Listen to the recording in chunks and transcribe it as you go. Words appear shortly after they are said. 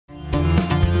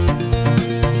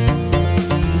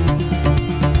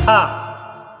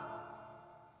Ha!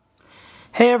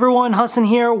 Hey everyone, Hassan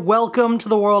here. Welcome to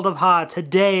the world of Ha.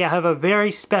 Today I have a very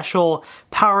special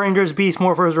Power Rangers Beast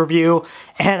Morphers review,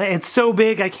 and it's so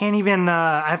big I can't even,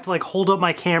 I have to like hold up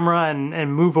my camera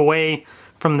and move away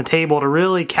from the table to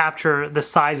really capture the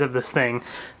size of this thing.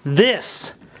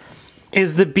 This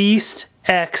is the Beast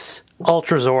X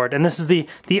Ultrazord, and this is the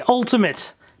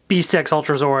ultimate Beast X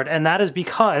Ultrazord, and that is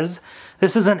because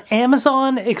this is an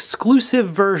Amazon exclusive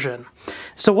version.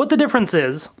 So what the difference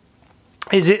is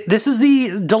this is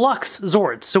the deluxe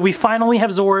Zords. So we finally have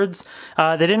Zords.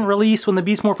 They didn't release when the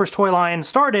Beast Morphers toy line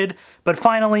started, but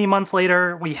finally, months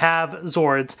later, we have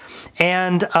Zords.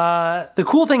 And the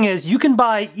cool thing is you can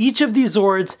buy each of these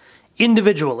Zords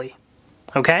individually,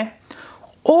 okay?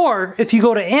 Or if you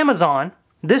go to Amazon,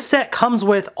 this set comes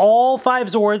with all 5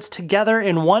 Zords together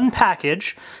in one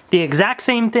package, the exact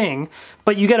same thing,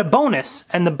 but you get a bonus,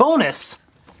 and the bonus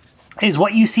is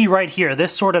what you see right here,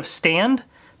 this sort of stand,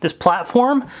 this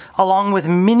platform, along with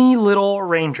mini little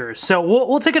Rangers. So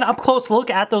we'll take an up-close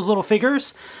look at those little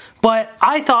figures, but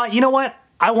I thought, you know what?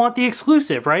 I want the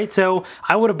exclusive, right? So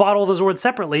I would have bought all the Zords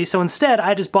separately, so instead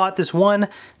I just bought this one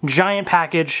giant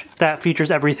package that features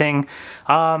everything.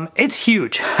 It's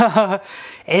huge,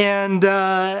 and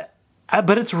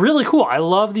but it's really cool. I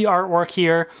love the artwork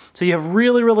here. So you have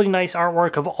really, really nice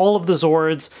artwork of all of the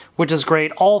Zords, which is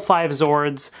great, all 5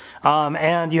 Zords.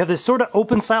 And you have this sort of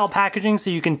open style packaging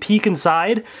so you can peek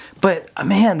inside. But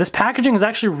man, this packaging is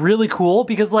actually really cool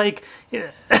because like,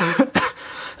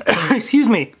 excuse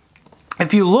me,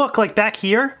 if you look like back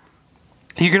here,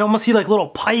 you can almost see like little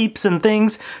pipes and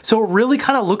things. So it really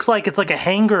kind of looks like it's like a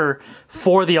hanger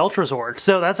for the Ultrazord.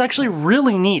 So that's actually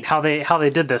really neat how they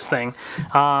did this thing.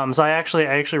 So I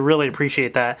actually really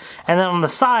appreciate that. And then on the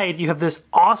side, you have this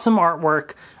awesome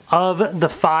artwork of the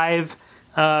 5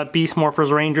 Beast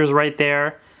Morphers Rangers right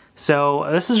there. So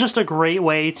this is just a great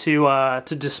way to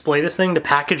display this thing, to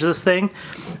package this thing.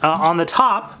 On the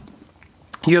top,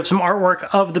 you have some artwork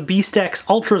of the Beast X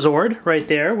Ultrazord right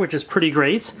there, which is pretty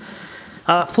great.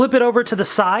 Flip it over to the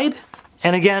side,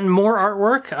 and again, more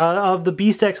artwork of the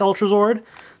Beast X Ultrazord.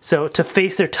 So, to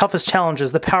face their toughest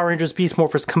challenges, the Power Rangers Beast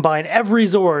Morphers combine every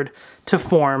Zord to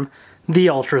form the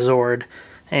Ultrazord.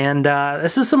 And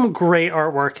this is some great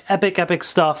artwork. Epic, epic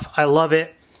stuff. I love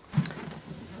it.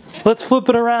 Let's flip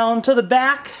it around to the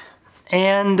back,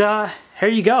 and here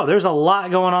you go. There's a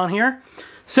lot going on here.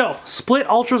 So, split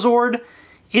Ultrazord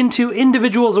into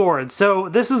individual Zords. So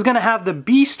this is going to have the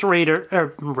Beast Racer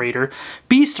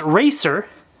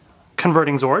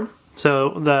converting Zord.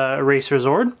 So the Racer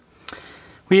Zord.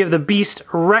 We have the Beast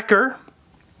Wrecker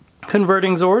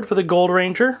converting Zord for the Gold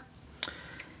Ranger.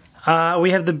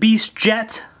 We have the Beast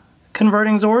Jet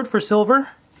converting Zord for Silver.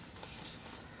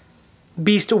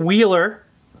 Beast Wheeler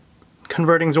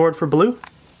converting Zord for Blue.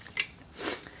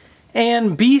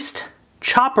 And Beast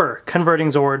Chopper converting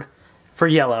Zord for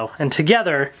Yellow, and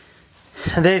together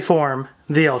they form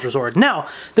the Ultrazord. Now,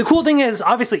 the cool thing is,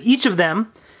 obviously, each of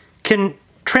them can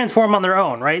transform on their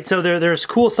own, right? So there's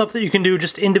cool stuff that you can do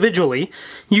just individually.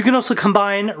 You can also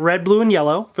combine red, blue, and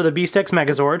yellow for the Beast X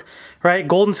Megazord, right?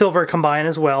 Gold and silver combine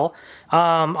as well.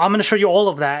 I'm going to show you all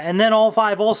of that, and then all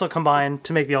 5 also combine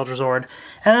to make the Ultrazord.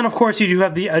 And then, of course, you do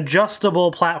have the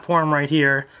adjustable platform right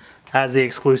here as the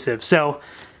exclusive. So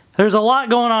there's a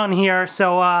lot going on here,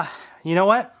 so you know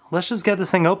what? Let's just get this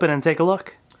thing open and take a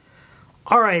look.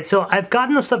 Alright, so I've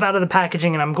gotten the stuff out of the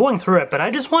packaging and I'm going through it, but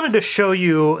I just wanted to show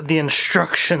you the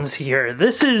instructions here.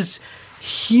 This is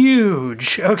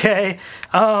huge, okay?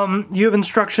 You have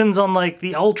instructions on like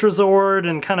the Ultrazord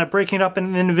and kind of breaking it up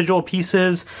in individual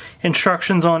pieces,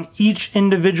 instructions on each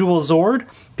individual Zord,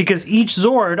 because each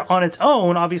Zord on its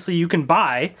own, obviously you can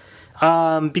buy,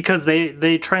 because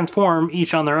they transform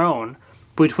each on their own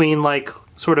between like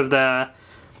sort of the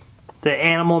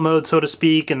animal mode, so to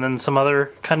speak, and then some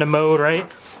other kind of mode, right?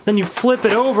 Then you flip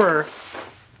it over,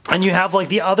 and you have like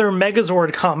the other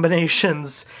Megazord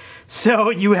combinations. So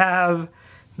you have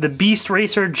the Beast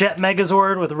Racer Jet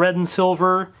Megazord with red and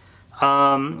silver.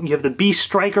 You have the Beast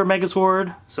Striker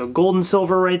Megazord, so gold and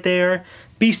silver right there.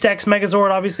 Beast X Megazord,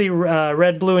 obviously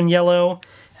red, blue, and yellow.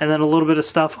 And then a little bit of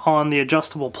stuff on the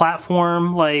adjustable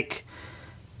platform. Like,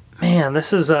 man,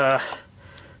 this is a...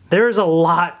 There's a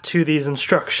lot to these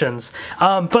instructions.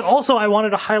 But also I wanted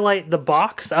to highlight the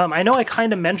box. I know I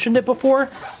kind of mentioned it before,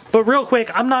 but real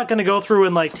quick, I'm not going to go through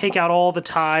and like take out all the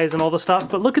ties and all the stuff,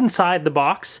 but look inside the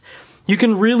box. You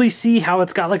can really see how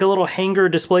it's got like a little hanger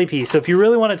display piece. So if you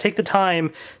really want to take the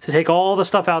time to take all the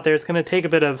stuff out there, it's going to take a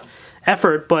bit of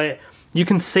effort, but you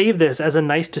can save this as a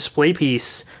nice display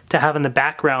piece to have in the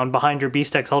background behind your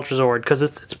Beast X Ultrazord, because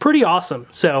it's pretty awesome.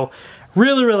 So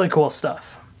really, really cool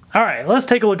stuff. All right, let's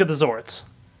take a look at the Zords.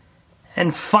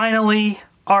 And finally,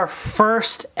 our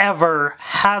first ever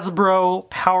Hasbro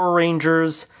Power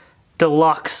Rangers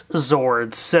Deluxe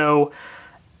Zords. So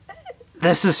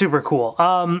this is super cool.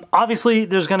 Obviously,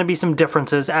 there's going to be some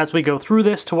differences as we go through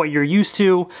this to what you're used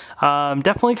to.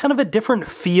 Definitely kind of a different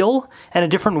feel and a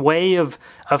different way of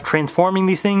transforming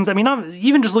these things. I mean,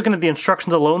 even just looking at the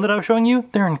instructions alone that I was showing you,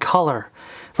 they're in color.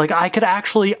 Like, I could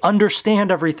actually understand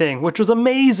everything, which was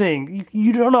amazing.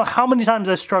 You don't know how many times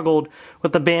I struggled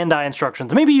with the Bandai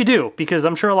instructions. Maybe you do, because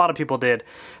I'm sure a lot of people did.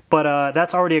 But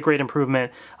that's already a great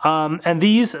improvement. And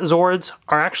these Zords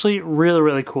are actually really,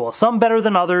 really cool. Some better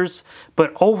than others,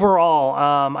 but overall,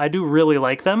 I do really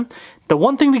like them. The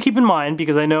one thing to keep in mind,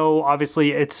 because I know,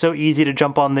 obviously, it's so easy to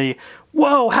jump on the,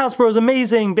 whoa, Hasbro's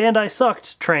amazing, Bandai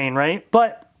sucked train, right?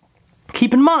 But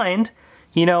keep in mind,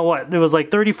 you know what, it was like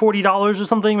 $30, $40 or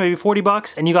something, maybe 40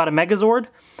 bucks, and you got a Megazord.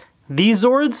 These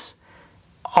Zords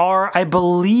are, I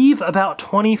believe, about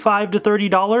 $25 to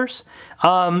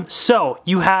 $30. So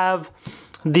you have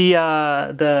the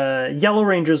Yellow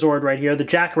Ranger Zord right here, the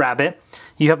Jackrabbit.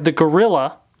 You have the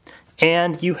Gorilla,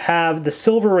 and you have the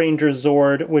Silver Ranger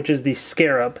Zord, which is the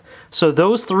Scarab. So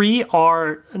those three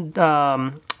are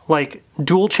like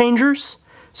dual changers.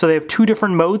 So they have two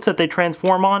different modes that they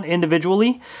transform on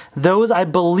individually. Those, I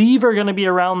believe, are going to be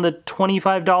around the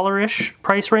 $25-ish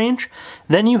price range.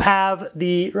 Then you have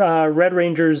the Red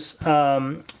Ranger's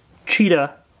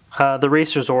Cheetah, the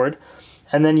Racer Zord.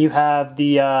 And then you have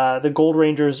the Gold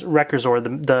Ranger's Wrecker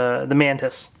Zord, the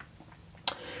Mantis.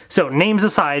 So names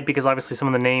aside, because obviously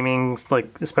some of the namings,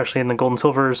 like especially in the Gold and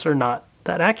Silvers, are not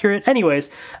that accurate. Anyways,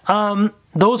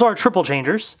 those are triple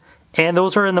changers. And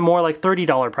those are in the more like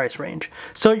 $30 price range.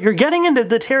 So you're getting into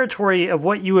the territory of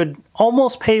what you would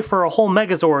almost pay for a whole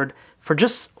Megazord for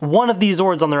just one of these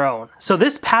Zords on their own. So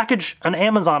this package on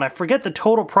Amazon, I forget the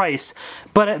total price,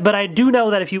 but I do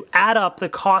know that if you add up the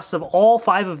costs of all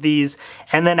 5 of these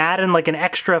and then add in like an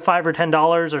extra $5 or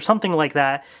 $10 or something like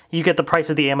that, you get the price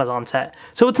of the Amazon set.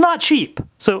 So it's not cheap.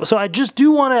 So I just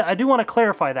do want to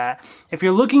clarify that. If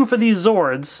you're looking for these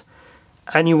Zords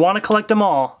and you want to collect them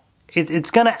all,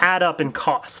 it's going to add up in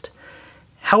cost.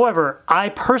 However, I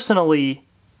personally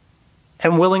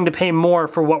am willing to pay more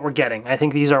for what we're getting. I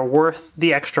think these are worth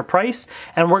the extra price,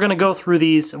 and we're going to go through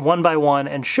these one by one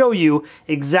and show you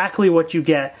exactly what you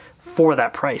get for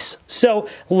that price. So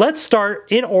let's start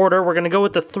in order. We're going to go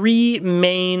with the 3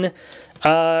 main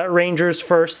Rangers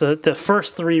first, the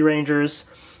first 3 Rangers.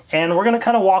 And we're going to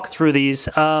kind of walk through these.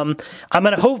 I'm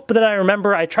going to hope that I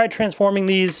remember. I tried transforming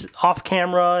these off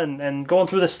camera and going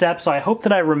through the steps, so I hope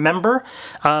that I remember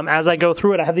as I go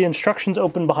through it. I have the instructions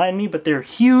open behind me, but they're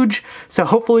huge, so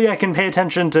hopefully I can pay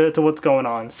attention to what's going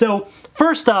on. So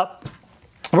first up,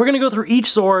 we're going to go through each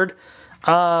Zord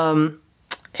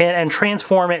and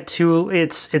transform it to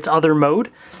its other mode.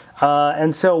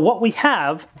 And so what we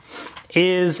have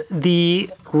is the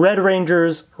Red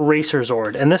Ranger's Racer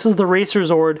Zord. And this is the Racer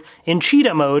Zord in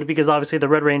cheetah mode, because obviously the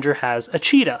Red Ranger has a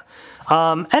cheetah.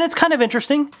 And it's kind of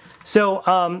interesting.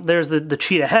 So there's the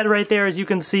cheetah head right there, as you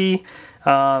can see.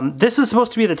 This is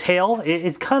supposed to be the tail.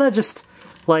 It kind of just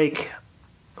like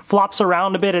flops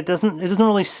around a bit. It doesn't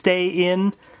really stay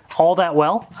in all that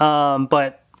well.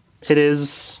 But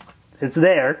it's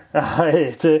there.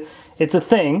 It's a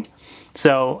thing.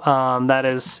 So that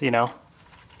is, you know,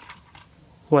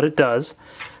 what it does.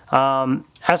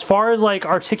 As far as like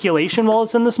articulation while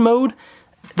it's in this mode,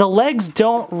 the legs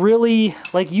don't really,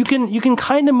 like, you can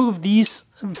kind of move these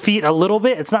feet a little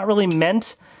bit. It's not really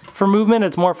meant for movement.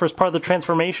 It's more for as part of the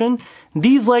transformation.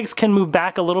 These legs can move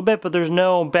back a little bit, but there's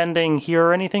no bending here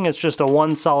or anything. It's just a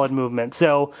one solid movement.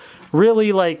 So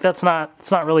really, like, it's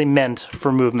not really meant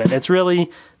for movement. It's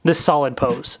really this solid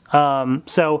pose.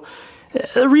 So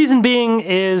the reason being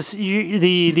is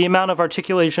the amount of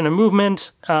articulation and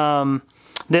movement.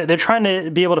 They're trying to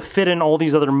be able to fit in all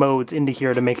these other modes into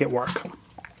here to make it work.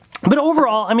 But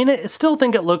overall, I mean, I still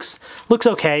think it looks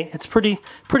okay. It's pretty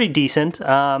decent.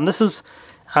 This is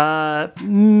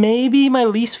maybe my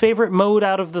least favorite mode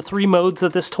out of the 3 modes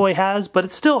that this toy has, but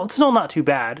it's still not too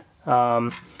bad.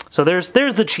 So there's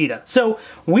the cheetah. So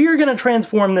we're going to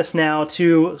transform this now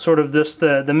to sort of just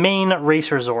the main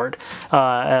Racer Zord.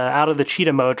 Out of the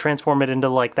cheetah mode, transform it into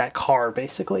like that car,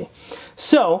 basically.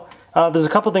 So there's a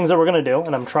couple things that we're going to do,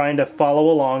 and I'm trying to follow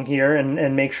along here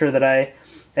and make sure that I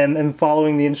am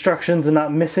following the instructions and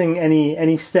not missing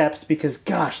any steps, because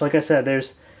gosh, like I said,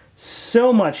 there's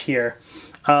so much here.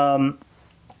 So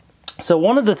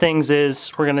one of the things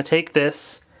is we're going to take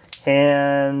this,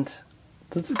 and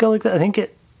does it go like that? I think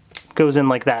it goes in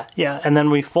like that. Yeah, and then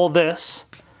we fold this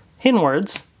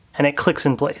inwards, and it clicks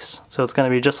in place. So it's going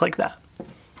to be just like that.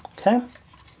 Okay.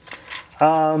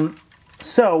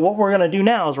 So what we're going to do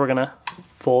now is we're going to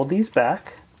fold these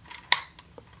back.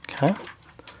 Okay.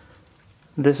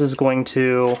 This is going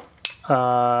to,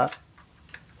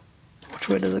 which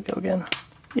way does it go again?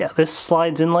 Yeah, this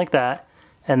slides in like that,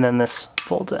 and then this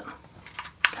folds in.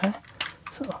 Okay.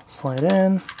 So slide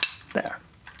in, there.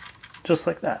 Just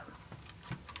like that.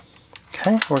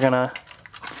 Okay, we're going to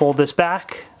fold this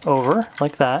back over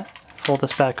like that. Fold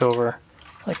this back over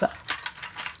like that.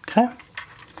 Okay.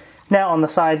 Now on the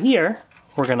side here,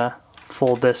 we're going to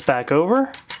fold this back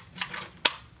over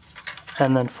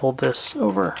and then fold this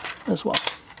over as well.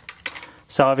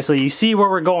 So obviously you see where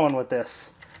we're going with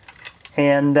this.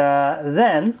 And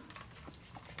then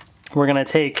we're going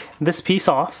to take this piece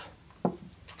off,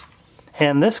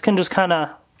 and this can just kind of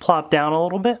plop down a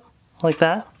little bit like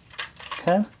that.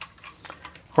 Okay.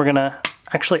 We're going to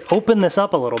actually open this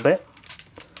up a little bit,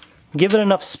 give it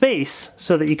enough space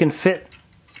so that you can fit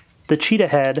the cheetah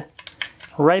head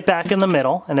right back in the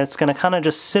middle, and it's going to kind of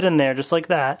just sit in there just like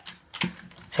that,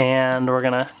 and we're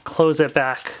going to close it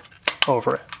back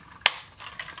over it.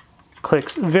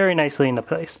 Clicks very nicely into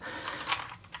place.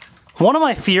 One of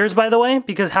my fears, by the way,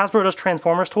 because Hasbro does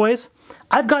Transformers toys,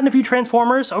 I've gotten a few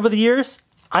Transformers over the years.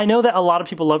 I know that a lot of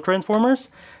people love Transformers,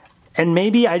 and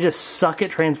maybe I just suck at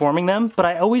transforming them, but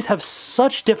I always have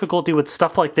such difficulty with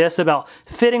stuff like this about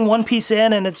fitting one piece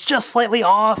in and it's just slightly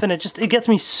off, and it gets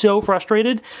me so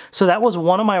frustrated. So that was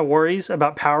one of my worries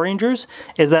about Power Rangers,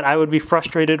 is that I would be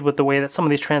frustrated with the way that some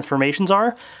of these transformations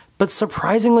are. But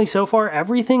surprisingly so far,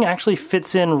 everything actually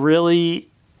fits in really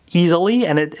easily,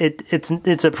 and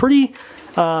it's a pretty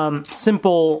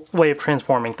simple way of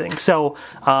transforming things. So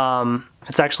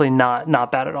it's actually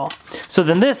not bad at all. So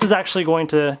then this is actually going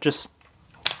to just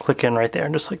click in right there,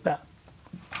 just like that.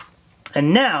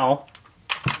 And now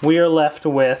we are left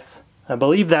with, I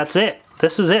believe that's it.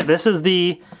 This is it. This is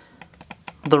the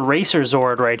Racer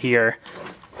Zord right here.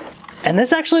 And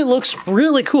this actually looks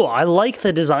really cool. I like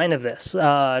the design of this.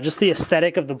 Just the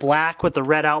aesthetic of the black with the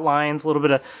red outlines, a little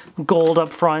bit of gold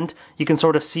up front. You can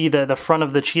sort of see the front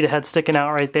of the cheetah head sticking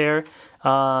out right there.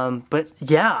 But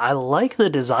yeah, I like the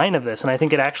design of this, and I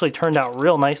think it actually turned out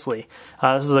real nicely.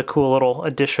 This is a cool little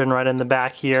addition right in the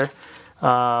back here. It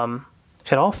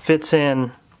all fits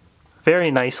in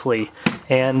very nicely.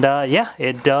 And yeah,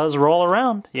 it does roll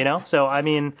around, you know? So, I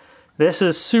mean, this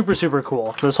is super, super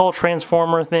cool. This whole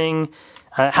Transformer thing,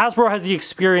 Hasbro has the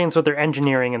experience with their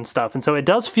engineering and stuff, and so it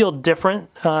does feel different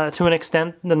to an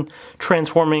extent than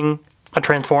transforming a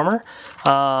Transformer.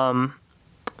 But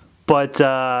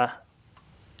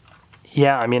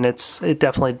yeah, I mean, it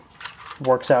definitely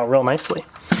works out real nicely.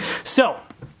 So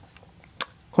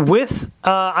with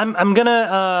I'm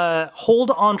gonna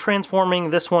hold on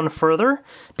transforming this one further,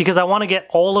 because I want to get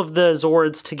all of the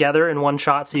Zords together in one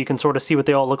shot so you can sort of see what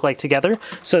they all look like together.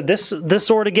 So this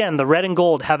Zord, again, the red and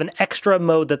gold, have an extra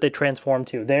mode that they transform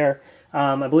to. They're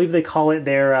I believe they call it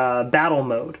their battle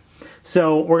mode.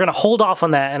 So we're gonna hold off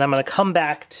on that, and I'm gonna come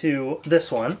back to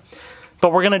this one,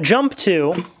 but we're gonna jump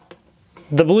to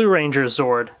the Blue Ranger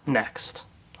Zord next.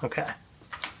 Okay,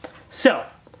 so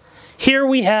here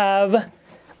we have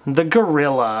the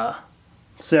Gorilla.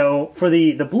 So for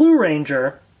the Blue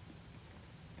Ranger,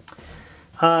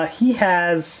 he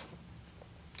has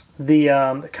the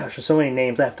gosh, there's so many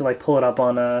names. I have to like pull it up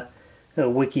on a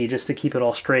wiki just to keep it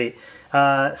all straight.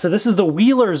 So this is the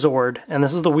Wheeler Zord, and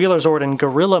this is the Wheeler Zord in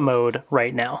Gorilla mode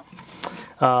right now.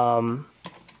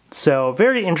 So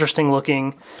very interesting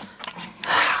looking.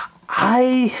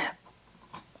 I'm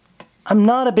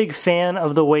not a big fan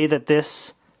of the way that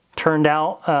this turned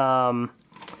out.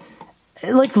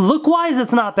 Like, look-wise,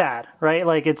 it's not bad, right?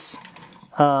 Like, it's,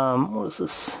 what is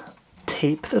this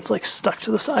tape that's, like, stuck to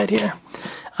the side here?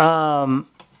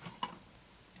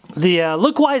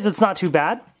 Look-wise, it's not too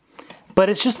bad, but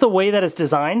it's just the way that it's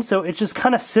designed. So it just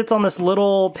kind of sits on this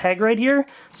little peg right here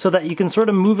so that you can sort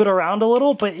of move it around a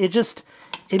little, but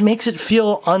it makes it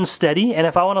feel unsteady. And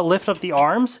if I want to lift up the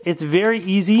arms, it's very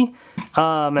easy,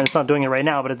 and it's not doing it right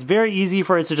now, but it's very easy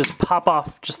for it to just pop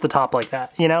off just the top like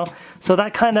that, you know? So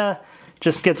that kind of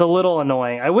just gets a little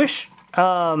annoying. I wish,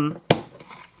 and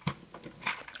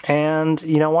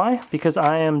you know why? Because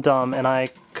I am dumb and I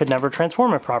could never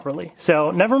transform it properly.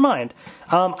 So never mind.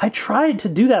 I tried to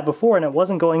do that before and it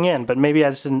wasn't going in, but maybe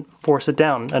I just didn't force it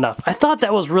down enough. I thought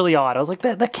that was really odd. I was like,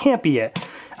 that can't be it.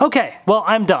 Okay, well,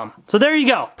 I'm dumb. So there you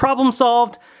go. Problem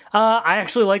solved. I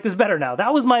actually like this better now.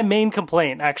 That was my main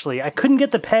complaint, actually. I couldn't get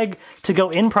the peg to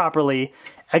go in properly.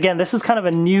 Again, this is kind of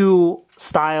a new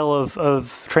style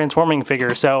of transforming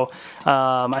figure, so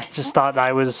I just thought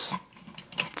I was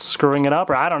screwing it up,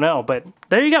 or I don't know, but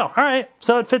there you go. All right,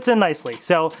 so it fits in nicely.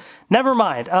 So never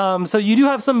mind. So you do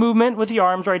have some movement with the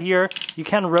arms right here. You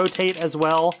can rotate as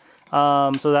well.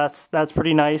 So that's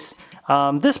pretty nice.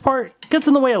 This part gets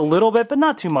in the way a little bit, but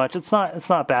not too much. It's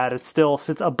not bad. It still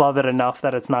sits above it enough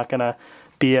that it's not gonna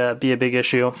be a big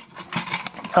issue.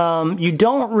 You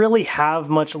don't really have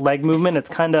much leg movement. It's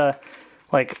kind of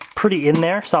like pretty in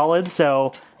there, solid.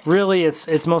 So really,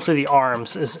 it's mostly the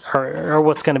arms are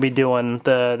what's going to be doing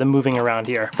the moving around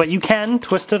here. But you can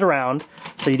twist it around,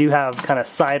 so you do have kind of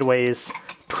sideways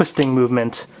twisting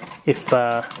movement if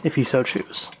you so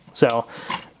choose. So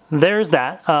there's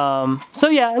that. So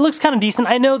yeah, it looks kind of decent.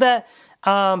 I know that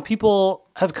people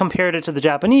have compared it to the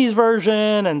Japanese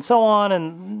version and so on,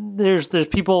 and there's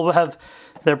people who have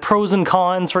their pros and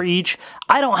cons for each.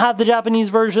 I don't have the Japanese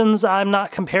versions. I'm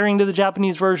not comparing to the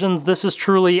Japanese versions. This is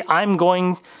truly, I'm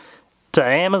going to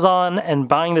Amazon and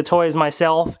buying the toys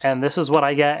myself, and this is what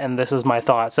I get, and this is my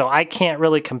thought. So I can't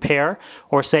really compare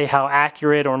or say how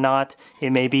accurate or not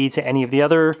it may be to any of the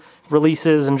other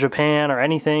releases in Japan or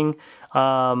anything.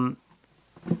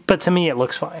 But to me, it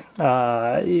looks fine.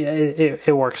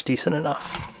 It works decent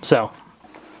enough. So,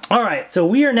 all right. So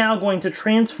we are now going to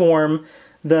transform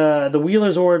the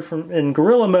Wheelerzord from in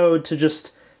Gorilla mode to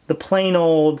just the plain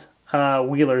old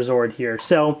Wheelerzord here.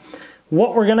 So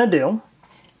what we're gonna do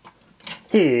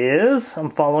is,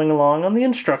 I'm following along on the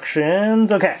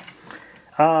instructions. Okay,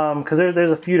 because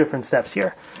there's a few different steps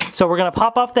here. So we're gonna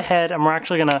pop off the head, and we're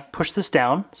actually gonna push this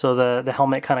down so the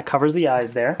helmet kind of covers the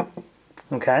eyes there.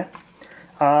 Okay.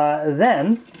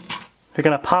 Then we're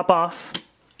gonna pop off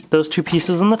those two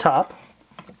pieces on the top.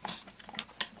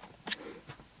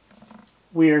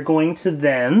 We are going to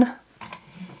then,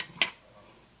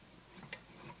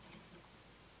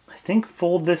 I think,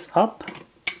 fold this up.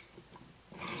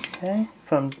 Okay,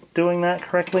 if I'm doing that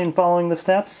correctly and following the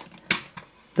steps.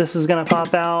 This is gonna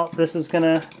pop out, this is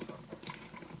gonna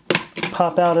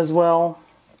pop out as well.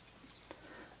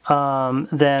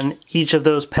 Then each of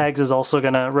those pegs is also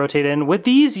gonna rotate in. With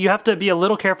these, you have to be a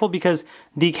little careful because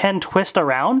they can twist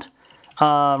around.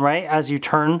 Right, as you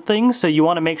turn things, so you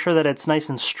want to make sure that it's nice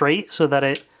and straight so that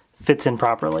it fits in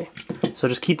properly. So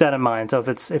just keep that in mind. So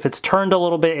if it's turned a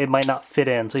little bit, it might not fit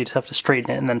in, so you just have to straighten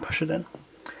it and then push it in.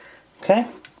 Okay,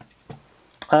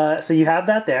 so you have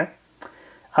that there.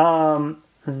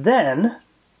 Then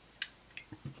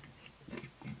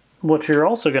what you're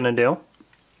also going to do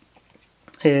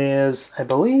is, I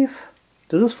believe,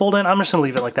 does this fold in? I'm just going to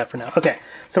leave it like that for now. Okay,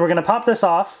 so we're going to pop this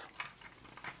off.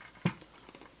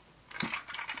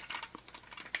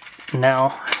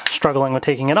 Now, struggling with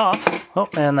taking it off. Oh,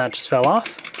 and that just fell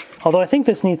off. Although I think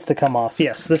this needs to come off.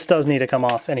 Yes, this does need to come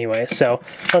off anyway. So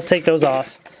let's take those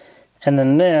off. And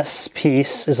then this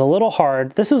piece is a little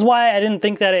hard. This is why I didn't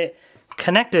think that it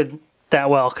connected that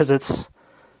well, because it's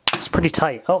pretty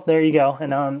tight. Oh, there you go.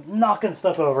 And now I'm knocking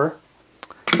stuff over.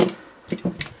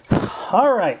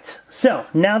 All right. So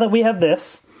now that we have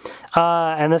this,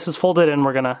 and this is folded in,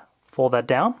 we're going to fold that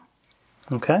down.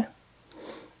 Okay.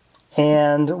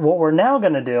 And what we're now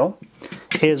going to do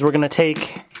is we're going to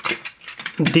take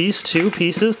these two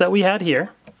pieces that we had here,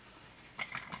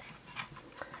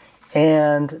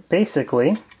 and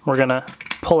basically we're going to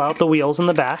pull out the wheels in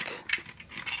the back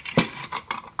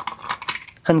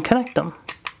and connect them.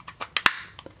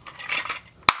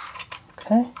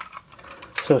 Okay,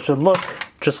 so it should look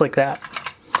just like that.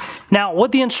 Now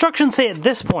what the instructions say at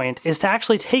this point is to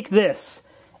actually take this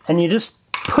and you just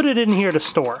put it in here to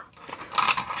store.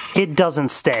 It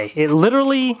doesn't stay. It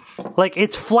literally, like,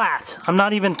 it's flat. I'm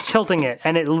not even tilting it,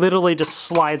 and it literally just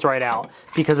slides right out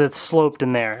because it's sloped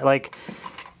in there. Like,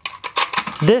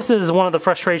 this is one of the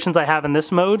frustrations I have in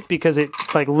this mode because it,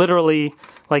 like, literally,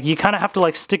 like, you kind of have to,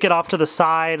 like, stick it off to the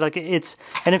side. Like, it's,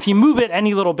 and if you move it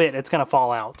any little bit, it's going to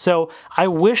fall out. So I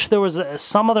wish there was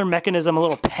some other mechanism, a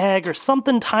little peg or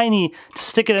something tiny to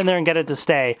stick it in there and get it to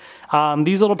stay.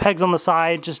 These little pegs on the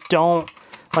side just don't.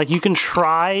 Like, you can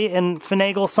try and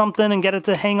finagle something and get it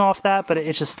to hang off that, but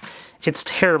it's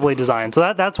terribly designed.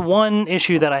 So that's one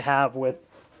issue that I have with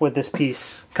this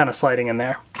piece kind of sliding in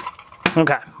there.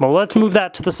 Okay, well, let's move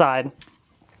that to the side.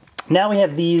 Now we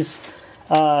have these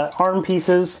arm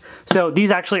pieces. So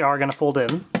these actually are going to fold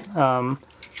in.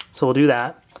 So we'll do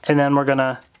that. And then we're going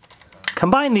to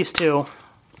combine these two.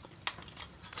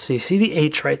 So you see the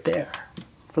H right there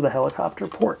for the helicopter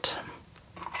port.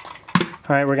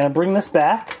 All right, we're going to bring this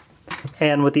back,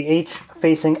 and with the H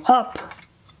facing up,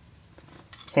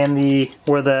 and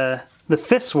where the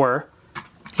fists were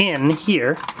in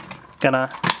here,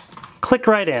 gonna click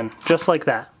right in, just like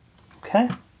that. Okay.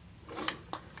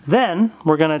 Then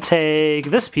we're gonna take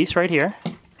this piece right here,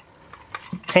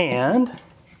 and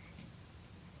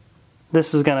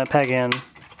this is gonna peg in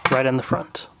right in the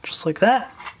front, just like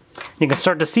that. You can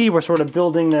start to see we're sort of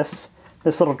building this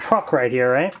little truck right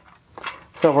here, right?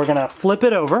 So we're gonna flip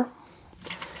it over,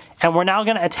 and we're now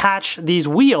gonna attach these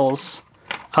wheels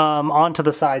onto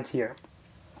the sides here.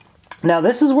 Now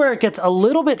this is where it gets a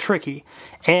little bit tricky,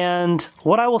 and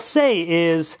what I will say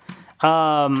is,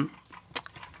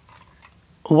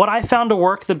 what I found to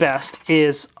work the best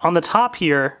is on the top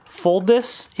here, fold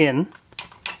this in,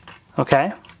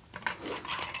 okay?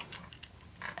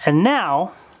 And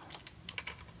now,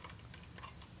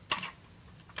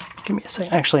 give me a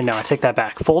second. Actually, no, I take that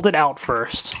back. Fold it out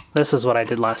first. This is what I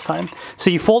did last time. So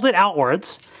you fold it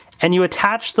outwards, and you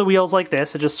attach the wheels like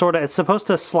this. It just sort of, it's supposed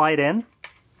to slide in,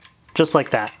 just like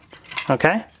that,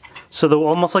 okay? So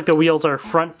almost like the wheels are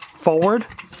front forward.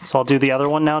 So I'll do the other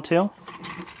one now too.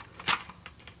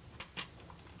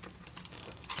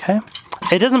 Okay,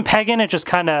 it doesn't peg in, it just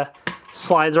kind of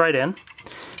slides right in.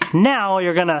 Now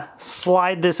you're gonna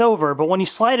slide this over, but when you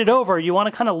slide it over, you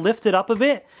wanna kind of lift it up a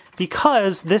bit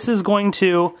because this is going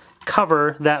to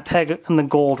cover that peg in the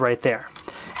gold right there.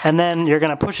 And then you're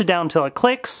gonna push it down until it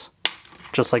clicks,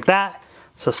 just like that.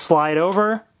 So slide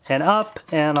over and up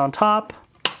and on top.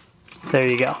 There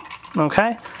you go,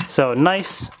 okay? So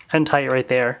nice and tight right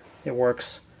there. It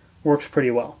works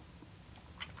pretty well.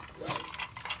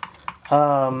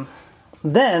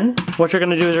 Then what you're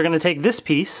going to do is you're going to take this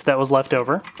piece that was left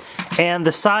over, and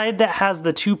the side that has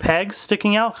the two pegs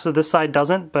sticking out, so this side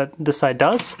doesn't, but this side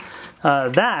does,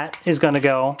 that is going to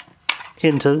go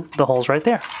into the holes right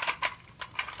there.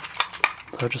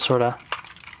 So it just sort of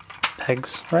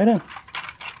pegs right in.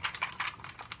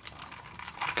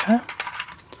 Okay.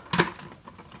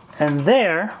 And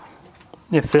there,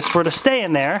 if this were to stay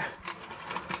in there,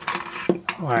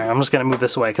 all right, I'm just going to move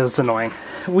this away because it's annoying.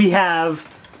 We have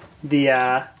the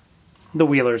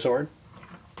Ultrazord.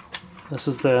 This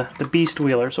is the Beast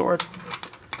Ultrazord.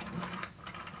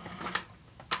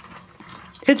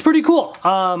 It's pretty cool.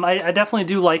 I definitely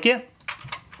do like it.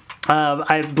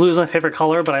 Blue is my favorite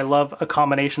color, but I love a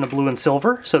combination of blue and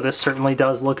silver, so this certainly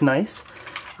does look nice.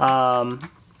 And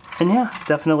yeah,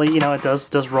 definitely, you know, it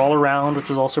does roll around, which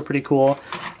is also pretty cool.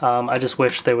 I just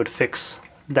wish they would fix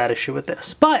that issue with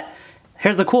this. But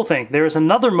here's the cool thing. There is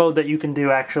another mode that you can do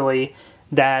actually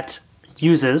that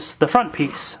uses the front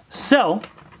piece. So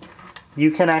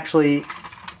you can actually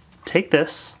take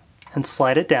this and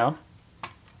slide it down.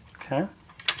 Okay.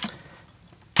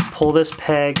 Pull this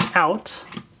peg out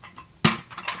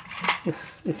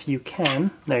if you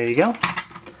can. There you go.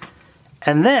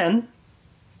 And then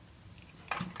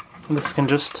this can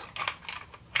just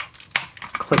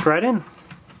click right in.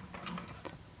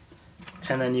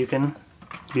 And then you can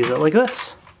use it like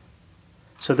this.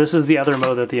 So this is the other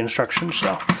mode that the instructions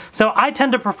show. So I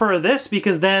tend to prefer this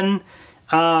because then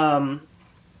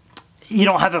you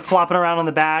don't have it flopping around on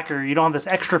the back, or you don't have this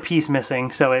extra piece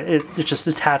missing. So it just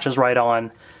attaches right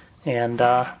on, and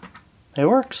it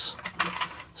works.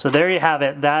 So there you have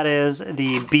it. That is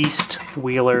the Beast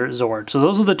Ultrazord. So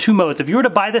those are the two modes. If you were to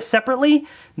buy this separately,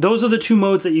 those are the two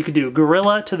modes that you could do.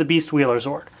 Gorilla to the Beast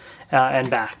Ultrazord and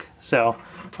back. So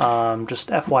just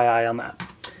FYI on that.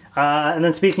 And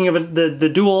then speaking of the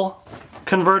dual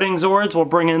converting Zords, we'll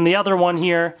bring in the other one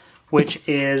here, which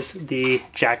is the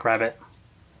Jackrabbit.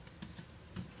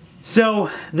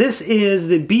 So this is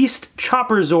the Beast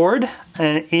Chopper Zord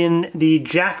in the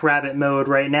Jackrabbit mode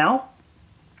right now.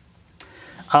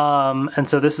 And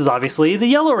so this is obviously the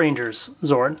Yellow Ranger's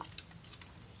Zord.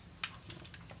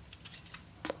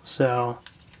 So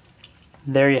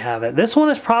there you have it. This one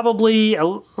is probably a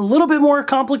little bit more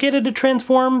complicated to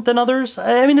transform than others.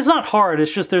 I mean, it's not hard.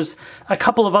 It's just there's a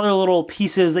couple of other little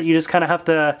pieces that you just kind of have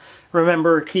to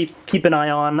remember, keep an eye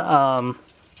on.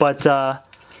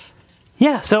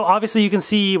 Yeah, so obviously you can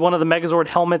see one of the Megazord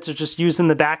helmets is just used in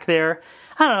the back there.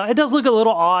 I don't know. It does look a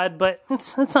little odd, but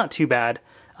it's not too bad.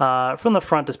 From the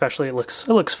front especially, it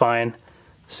looks fine.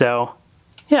 So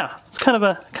yeah, it's kind of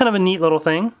a neat little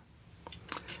thing.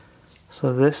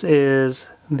 So this is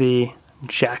the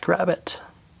Jackrabbit.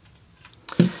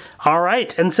 All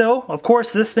right, and so of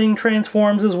course this thing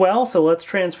transforms as well. So let's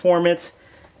transform it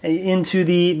into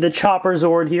the Chopper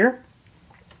Zord here.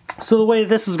 So the way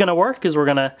this is going to work is we're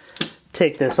going to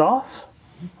take this off.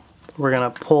 We're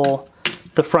going to pull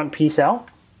the front piece out.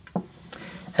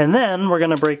 And then we're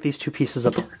going to break these two pieces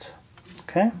apart.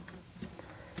 Okay?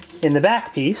 In the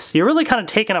back piece, you're really kind of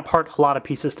taking apart a lot of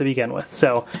pieces to begin with.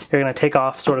 So you're going to take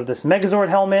off sort of this Megazord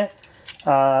helmet,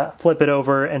 flip it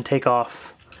over, and take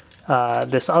off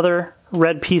this other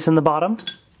red piece in the bottom.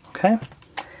 Okay?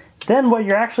 Then what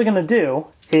you're actually going to do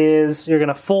is you're going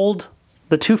to fold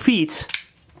the 2 feet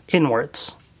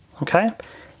inwards. Okay?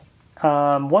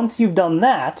 once you've done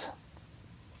that,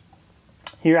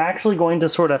 you're actually going to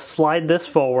sort of slide this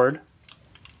forward.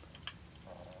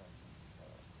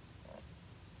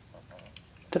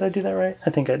 Did I do that right? I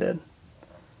think I did.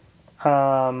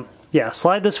 Yeah,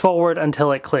 slide this forward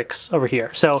until it clicks over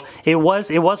here. So it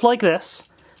was like this.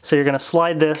 So you're going to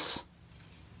slide this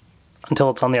until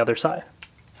it's on the other side.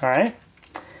 All right.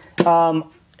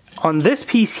 On this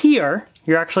piece here,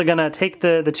 you're actually going to take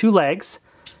the two legs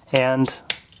and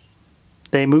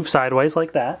they move sideways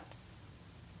like that.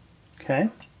 Okay.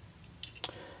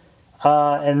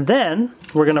 And then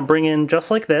we're going to bring in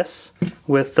just like this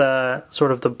with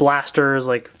sort of the blasters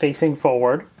like facing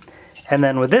forward. And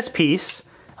then with this piece,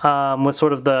 with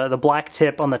sort of the black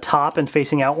tip on the top and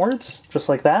facing outwards, just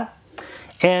like that.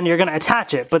 And you're going to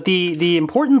attach it. But the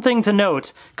important thing to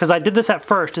note, because I did this at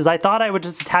first, is I thought I would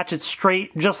just attach it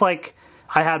straight just like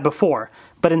I had before.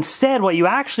 But instead, what you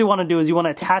actually want to do is you want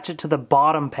to attach it to the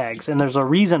bottom pegs. And there's a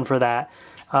reason for that.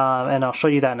 And I'll show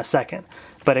you that in a second.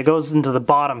 But it goes into the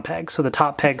bottom pegs, so the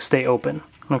top pegs stay open.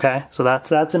 Okay, so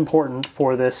that's important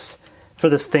for this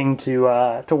thing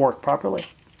to work properly.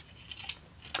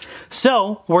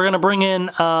 So we're going to bring in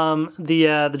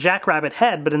the jackrabbit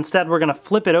head, but instead we're going to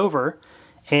flip it over,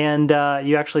 and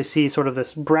you actually see sort of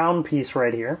this brown piece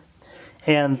right here.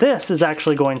 And this is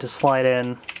actually going to slide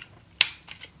in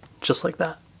just like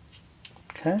that.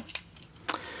 Okay.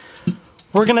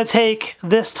 We're going to take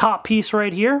this top piece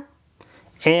right here,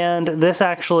 and this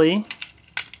actually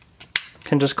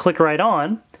can just click right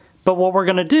on. But what we're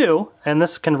going to do, and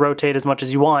this can rotate as much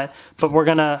as you want, but we're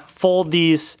going to fold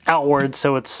these outwards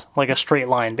so it's like a straight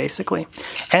line, basically.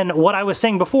 And what I was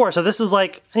saying before, so this is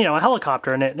like, you know, a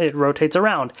helicopter, and it rotates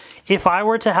around. If I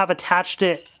were to have attached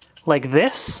it like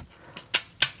this,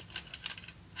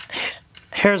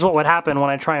 here's what would happen when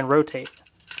I try and rotate.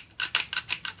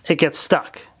 It gets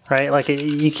stuck, right? Like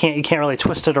you can't really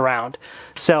twist it around.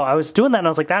 So I was doing that and I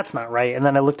was like, that's not right. And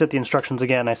then I looked at the instructions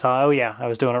again. I saw, oh yeah, I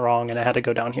was doing it wrong and I had to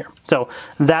go down here. So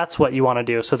that's what you want to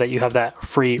do so that you have that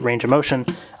free range of motion.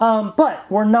 But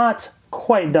we're not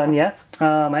quite done yet.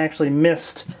 I actually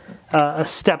missed a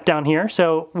step down here.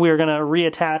 So we're going to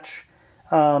reattach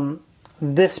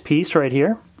this piece right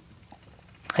here.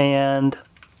 And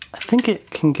I think it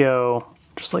can go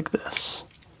just like this.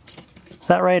 Is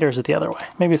that right, or is it the other way?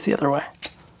 Maybe it's the other way.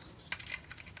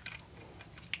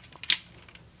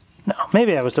 No,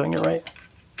 maybe I was doing it right.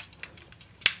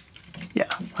 Yeah,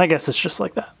 I guess it's just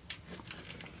like that.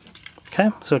 Okay,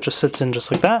 so it just sits in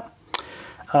just like that.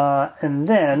 And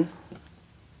then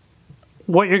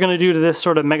what you're going to do to this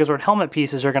sort of Megazord helmet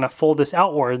piece is you're going to fold this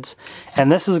outwards,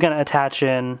 and this is going to attach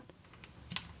in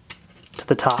to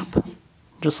the top,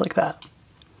 just like that.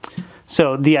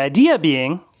 So the idea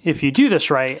being, if you do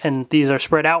this right, and these are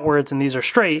spread outwards and these are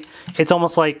straight, it's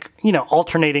almost like, you know,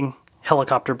 alternating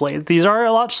helicopter blades. These are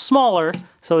a lot smaller,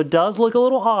 so it does look a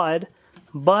little odd,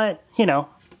 but, you know,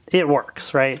 it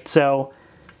works, right? So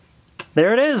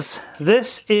there it is.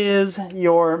 This is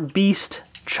your Beast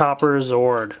Chopper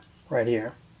Zord right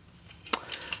here.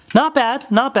 Not bad,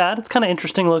 not bad. It's kind of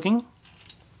interesting looking.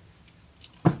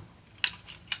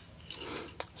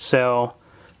 So,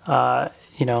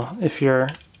 you know, if you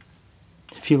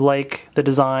like the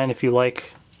design, if you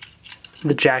like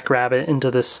the jackrabbit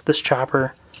into this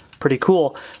chopper, pretty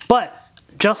cool. But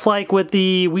just like with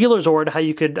the Wheelerzord, how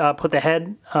you could put the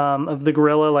head of the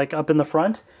gorilla like up in the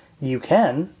front, you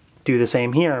can do the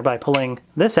same here by pulling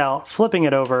this out, flipping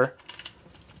it over,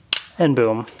 and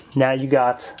boom, now you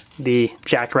got the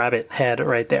jackrabbit head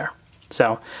right there.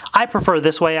 So I prefer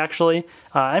this way, actually.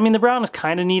 I mean, the brown is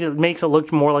kind of neat. It makes it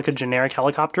look more like a generic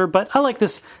helicopter, but I like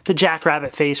this, the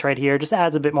jackrabbit face right here. Just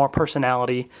adds a bit more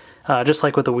personality, just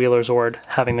like with the Wheelerzord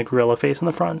having the gorilla face in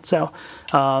the front. So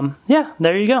yeah,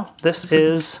 there you go. This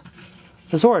is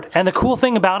the Zord. And the cool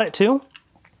thing about it too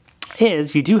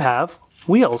is you do have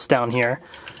wheels down here.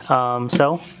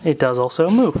 So it does also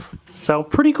move. So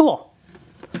pretty cool.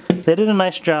 They did a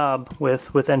nice job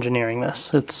with engineering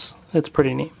this. It's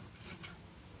pretty neat.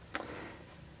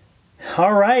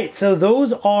 All right, so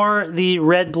those are the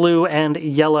red, blue, and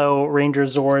yellow Ranger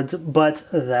Zords, but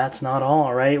that's not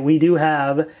all, right? We do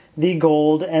have the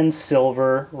gold and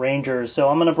silver Rangers. So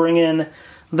I'm going to bring in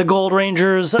the Gold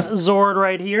Rangers Zord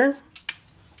right here.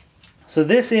 So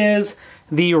this is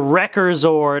the Wrecker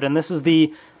Zord, and this is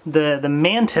the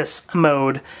Mantis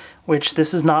mode, which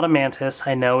this is not a mantis.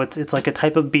 I know it's like a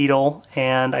type of beetle,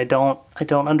 and I don't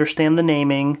understand the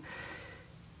naming.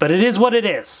 But it is what it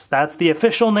is. That's the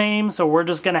official name, so we're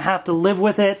just going to have to live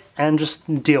with it and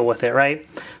just deal with it, right?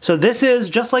 So this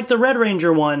is, just like the Red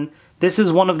Ranger one, this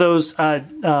is one of those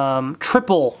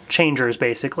triple changers,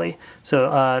 basically.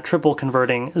 So triple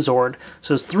converting Zord.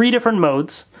 So there's 3 different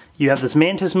modes. You have this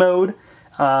Mantis mode.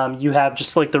 You have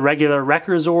just like the regular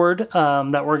Wrecker Zord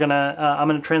that I'm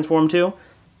gonna transform to.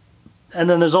 And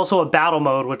then there's also a battle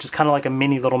mode, which is kind of like a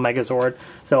mini little Megazord.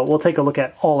 So we'll take a look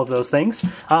at all of those things.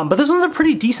 But this one's a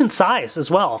pretty decent size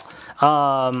as well.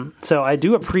 So I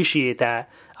do appreciate that.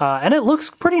 And it looks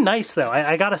pretty nice, though.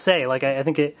 I gotta say, like, I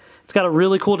think it's got a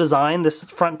really cool design. This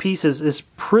front piece is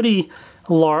pretty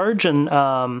large, and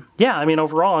yeah, I mean,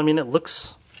 overall, I mean, it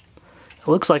looks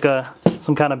like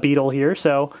some kind of beetle here.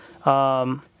 So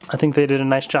I think they did a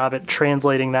nice job at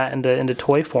translating that into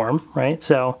toy form, right?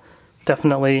 So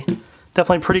definitely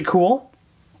pretty cool.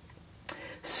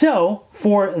 So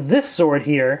for this Zord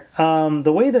here,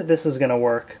 the way that this is going to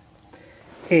work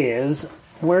is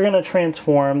we're going to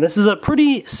transform. This is a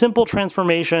pretty simple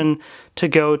transformation to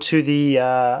go to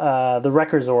the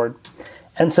Wrecker Zord.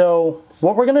 And so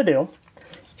what we're going to do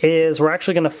is we're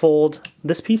actually going to fold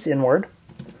this piece inward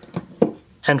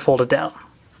and fold it down.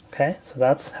 Okay, so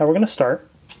that's how we're going to start.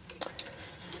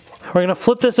 We're going to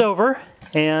flip this over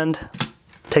and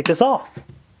take this off.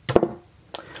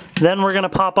 Then we're going to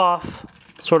pop off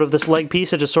sort of this leg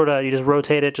piece. It just sort of, you just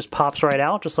rotate it, just pops right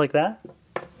out, just like that.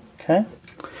 Okay.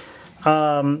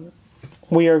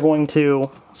 We are going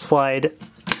to slide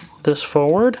this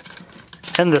forward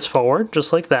and this forward,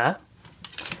 just like that.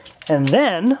 And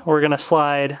then we're going to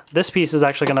slide, this piece is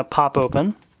actually going to pop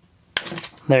open.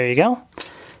 There you go.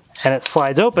 And it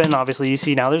slides open. Obviously, you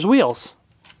see now there's wheels.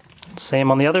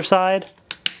 Same on the other side.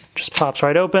 Just pops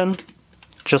right open,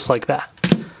 just like that.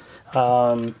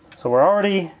 So we're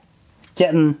already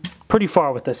getting pretty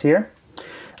far with this here.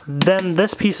 Then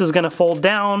this piece is going to fold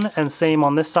down, and same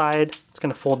on this side. It's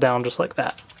going to fold down just like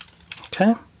that.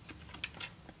 Okay.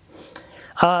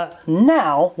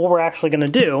 Now, what we're actually going to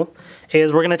do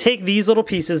is we're going to take these little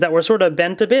pieces that were sort of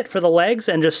bent a bit for the legs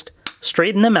and just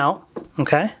straighten them out.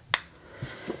 Okay.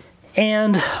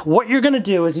 And what you're going to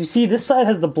do is, you see this side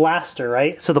has the blaster,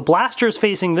 right? So the blaster is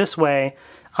facing this way,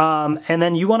 and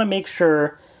then you want to make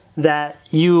sure that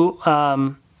you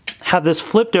have this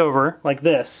flipped over like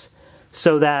this,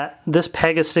 so that this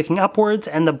peg is sticking upwards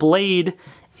and the blade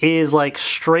is like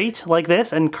straight like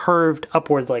this and curved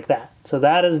upwards like that. So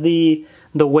that is the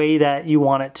way that you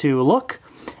want it to look.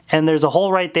 And there's a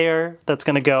hole right there that's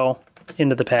going to go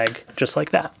into the peg, just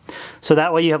like that. So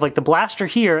that way you have like the blaster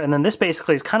here, and then this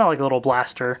basically is kind of like a little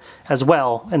blaster as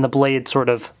well, and the blade sort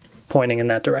of pointing in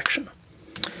that direction.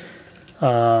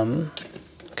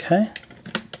 Okay.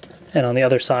 And on the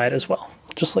other side as well,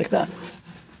 just like that.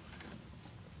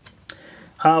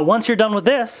 Once you're done with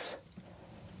this,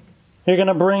 you're going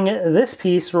to bring this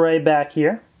piece right back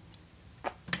here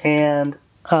and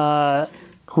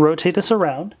rotate this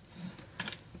around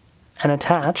and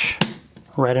attach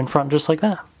right in front, just like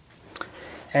that.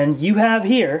 And you have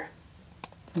here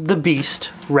the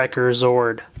Beast Wrecker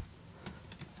Zord.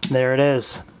 There it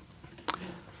is.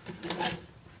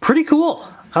 Pretty cool.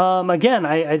 Again,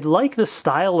 I like the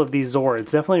style of these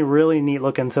Zords. Definitely really neat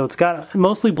looking. So it's got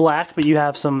mostly black, but you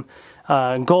have some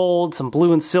gold, some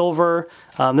blue and silver.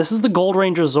 This is the Gold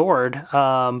Ranger Zord,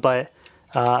 but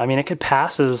I mean, it could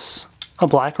pass as a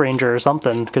Black Ranger or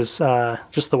something, because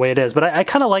just the way it is. But I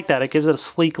kind of like that. It gives it a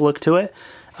sleek look to it.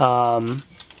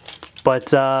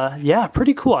 But yeah,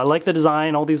 pretty cool. I like the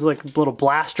design. All these like little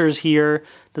blasters here,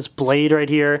 this blade right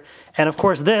here, and of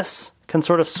course this can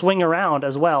sort of swing around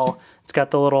as well. It's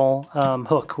got the little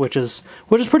hook, which is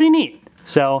pretty neat.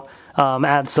 So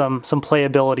add some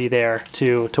playability there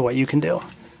to what you can do.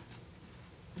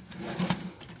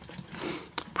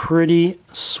 Pretty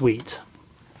sweet.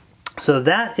 So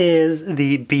that is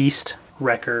the Beast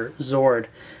Wrecker Zord.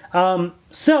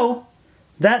 So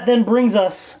that then brings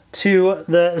us to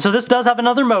so this does have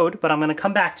another mode, but I'm going to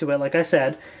come back to it, like I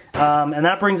said. And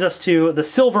that brings us to the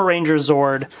Silver Ranger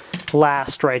Zord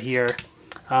last right here.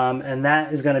 And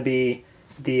that is going to be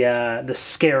the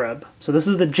Scarab. So this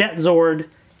is the Jet Zord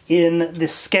in the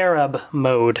Scarab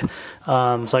mode.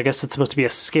 So I guess it's supposed to be a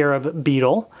Scarab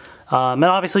beetle. And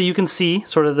obviously you can see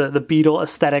sort of the beetle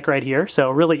aesthetic right here. So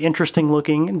really interesting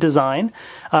looking design.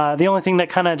 The only thing that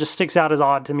kind of just sticks out as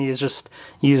odd to me is just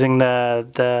using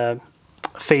the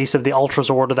face of the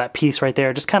Ultrazord, or that piece right there.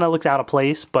 It just kind of looks out of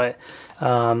place, but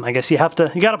I guess you got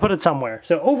to put it somewhere.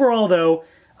 So overall though,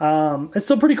 it's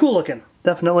still pretty cool looking.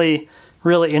 Definitely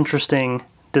really interesting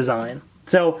design.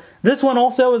 So this one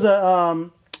also is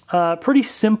a pretty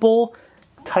simple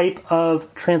type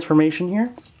of transformation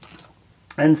here.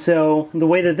 And so the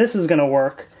way that this is going to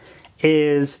work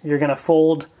is you're going to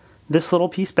fold this little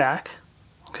piece back,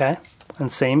 okay?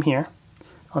 And same here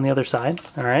on the other side,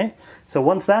 all right? So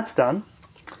once that's done,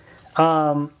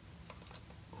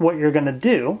 what you're going to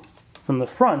do from the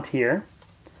front here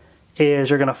is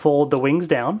you're going to fold the wings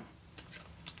down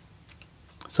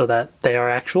so that they are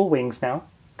actual wings now.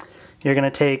 You're going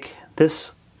to take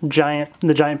the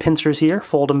giant pincers here,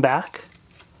 fold them back.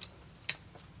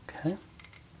 Okay.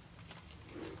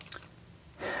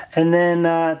 And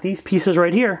then these pieces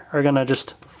right here are going to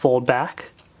just fold back,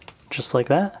 just like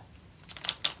that.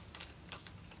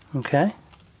 Okay.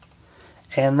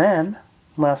 And then,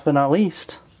 last but not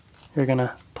least, you're going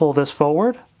to pull this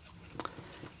forward,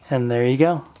 and there you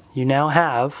go. You now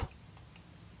have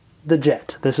the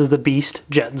jet. This is the Beast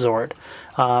Jet Zord.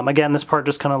 Again, this part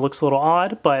just kind of looks a little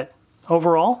odd, but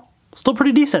overall, still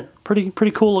pretty decent.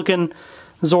 Pretty cool looking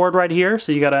Zord right here.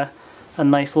 So you got a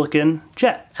nice looking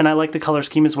jet. And I like the color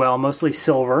scheme as well, mostly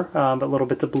silver, but little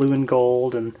bits of blue and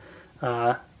gold, and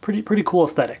pretty cool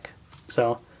aesthetic.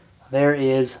 So there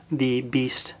is the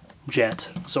Beast Jet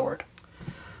Zord.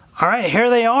 Alright, here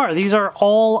they are. These are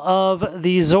all of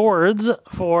the Zords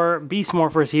for Beast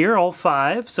Morphers here, all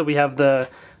 5. So we have the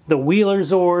Wheeler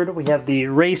Zord, we have the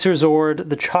Racer Zord,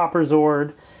 the Chopper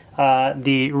Zord,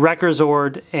 the Wrecker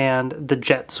Zord, and the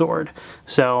Jet Zord.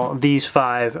 So these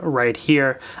 5 right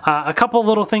here. A couple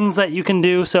little things that you can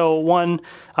do. So one,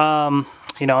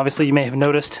 you know, obviously you may have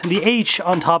noticed the H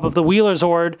on top of the Wheeler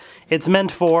Zord. It's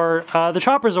meant for the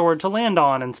Chopper Zord to land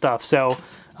on and stuff. So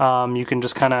you can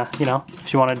just kind of, you know,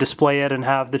 if you want to display it and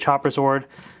have the Chopper Zord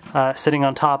sitting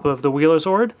on top of the Wheeler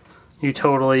Zord, you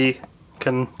totally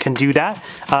can do that.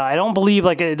 I don't believe,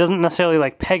 like, it doesn't necessarily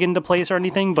like peg into place or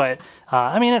anything, but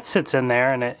I mean, it sits in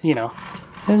there and it, you know,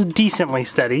 is decently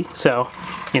steady. So,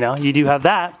 you know, you do have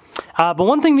that. But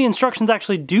one thing the instructions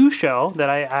actually do show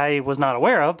that I was not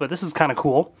aware of, but this is kind of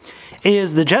cool,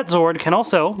 is the Jet Zord can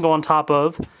also go on top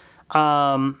of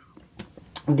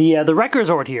the Wrecker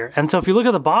Zord here. And so if you look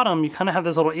at the bottom, you kind of have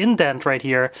this little indent right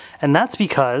here, and that's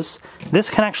because this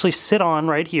can actually sit on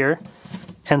right here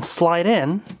and slide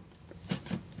in.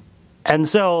 And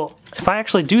so if I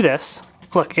actually do this,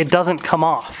 look, it doesn't come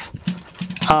off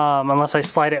unless I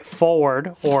slide it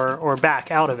forward or back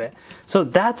out of it. So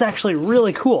that's actually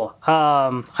really cool.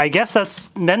 I guess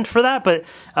that's meant for that, but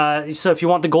so if you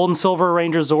want the Gold and Silver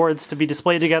Ranger Zords to be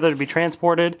displayed together, to be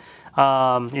transported,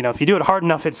 you know, if you do it hard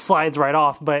enough, it slides right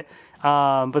off, but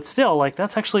still, like,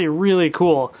 that's actually really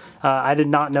cool. I did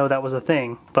not know that was a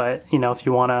thing, but, you know, if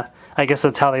you want to, I guess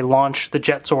that's how they launch the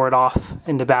Jet Zord off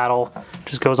into battle.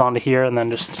 Just goes onto here and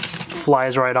then just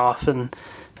flies right off and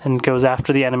goes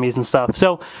after the enemies and stuff.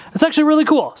 So it's actually really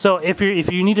cool. So if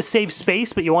you need to save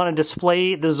space but you want to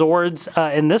display the Zords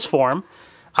in this form,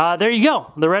 there you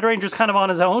go. The Red Ranger's kind of on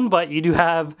his own, but you do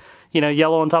have, you know,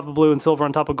 yellow on top of blue and silver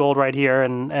on top of gold right here,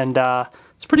 and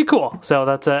it's pretty cool. So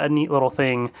that's a neat little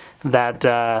thing that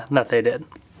that they did.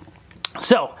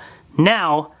 So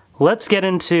now let's get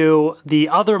into the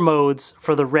other modes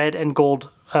for the red and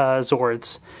gold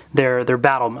Zords, their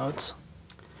battle modes.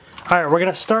 Alright, we're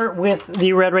going to start with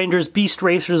the Red Ranger's Beast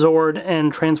Racer Zord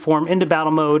and transform into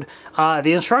battle mode.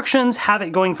 The instructions have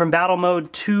it going from battle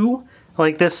mode to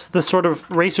like this sort of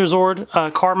Racer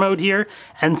Zord car mode here,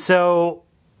 and so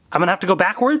I'm going to have to go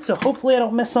backwards, so hopefully I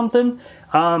don't miss something.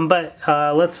 But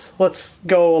let's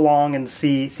go along and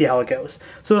see how it goes.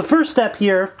 So the first step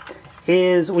here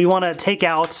is we want to take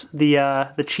out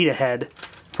the cheetah head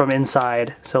from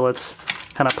inside. So let's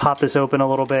kind of pop this open a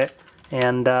little bit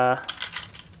and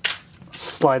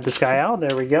slide this guy out.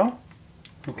 There we go.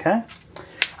 Okay.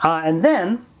 And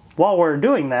then while we're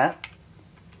doing that,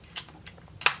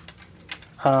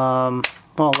 well,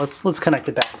 let's connect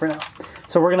it back for now.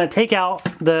 So we're going to take out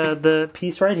the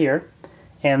piece right here,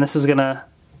 and this is going to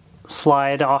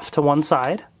slide off to one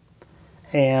side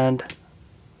and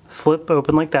flip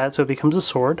open like that so it becomes a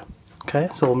sword. Okay,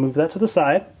 so we'll move that to the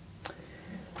side.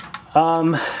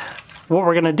 What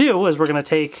we're going to do is we're going to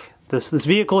take this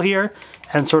vehicle here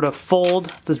and sort of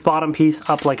fold this bottom piece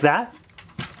up like that.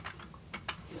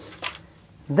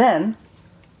 Then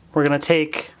we're going to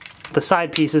take the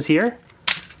side pieces here,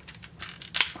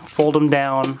 fold them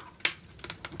down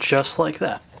just like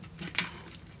that.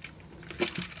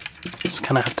 Just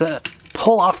kind of have to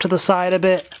pull off to the side a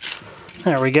bit.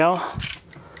 There we go.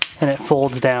 And it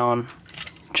folds down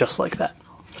just like that.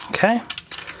 Okay?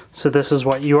 So this is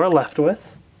what you are left with.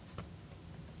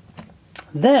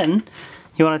 Then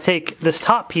you want to take this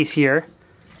top piece here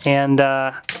and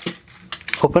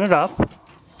open it up,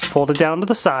 fold it down to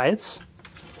the sides.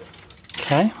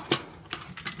 Okay.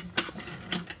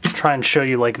 Try and show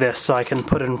you like this so I can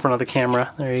put it in front of the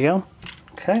camera. There you go.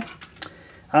 Okay.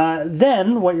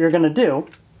 Then what you're going to do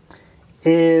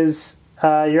is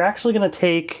you're actually going to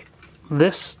take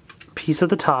this piece at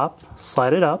the top,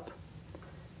 slide it up,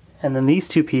 and then these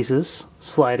two pieces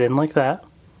slide in like that.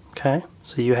 Okay,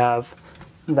 so you have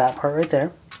that part right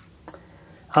there.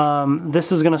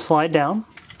 This is going to slide down,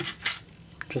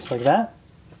 just like that.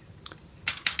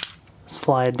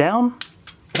 Slide down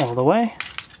all the way,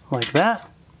 like that.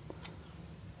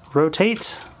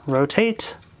 Rotate,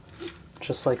 rotate,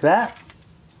 just like that.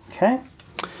 Okay.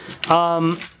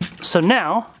 So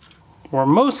now, we're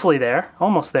mostly there,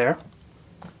 almost there.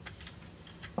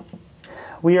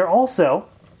 We are also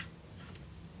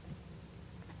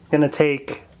going to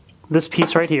take this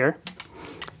piece right here,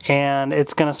 and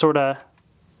it's going to sort of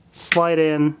slide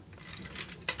in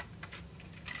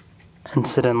and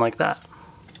sit in like that.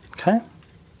 Okay?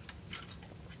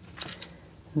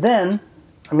 Then,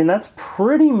 I mean, that's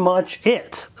pretty much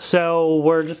it. So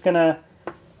we're just going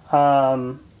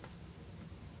to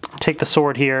take the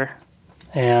sword here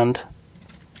and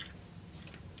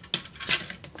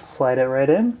slide it right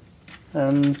in,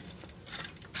 and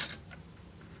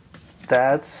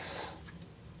that's,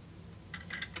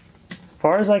 as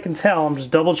far as I can tell. I'm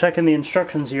just double checking the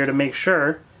instructions here to make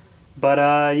sure,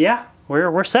 but yeah,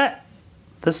 we're set.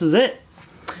 This is it.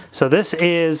 So this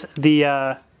is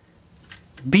the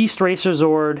Beast Racer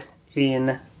Zord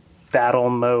in battle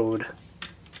mode.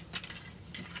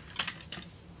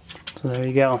 So there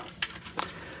you go.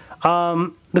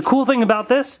 The cool thing about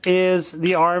this is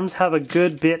the arms have a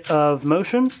good bit of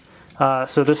motion.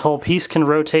 So this whole piece can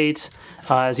rotate.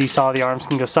 As you saw, the arms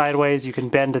can go sideways. You can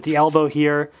bend at the elbow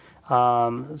here.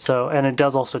 And it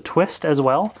does also twist as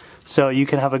well. So you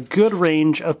can have a good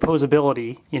range of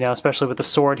posability, you know, especially with the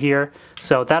sword here.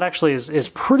 So that actually is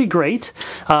pretty great.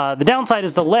 The downside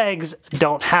is the legs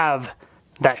don't have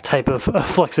that type of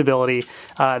flexibility.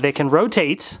 They can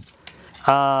rotate,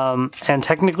 and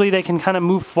technically they can kind of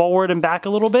move forward and back a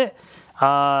little bit.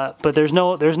 But there's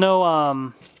no,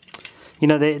 you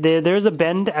know, there's a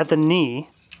bend at the knee,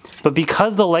 but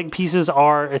because the leg pieces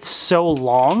it's so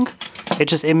long,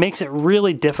 it makes it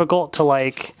really difficult to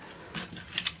like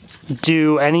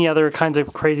do any other kinds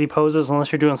of crazy poses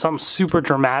unless you're doing something super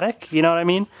dramatic, you know what I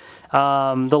mean?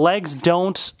 The legs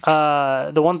don't,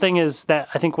 the one thing is that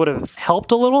I think would have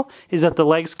helped a little is that the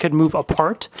legs could move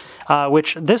apart,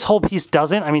 which this whole piece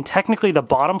doesn't. I mean, technically the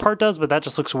bottom part does, but that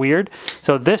just looks weird.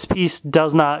 So this piece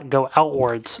does not go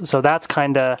outwards. So that's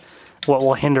kind of what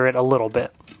will hinder it a little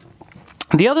bit.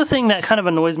 The other thing that kind of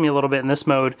annoys me a little bit in this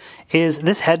mode is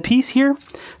this headpiece here.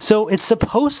 So it's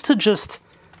supposed to just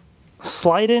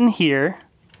slide in here,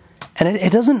 and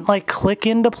it doesn't like click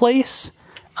into place.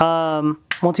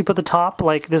 Once you put the top,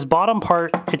 like this bottom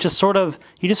part, you just sort of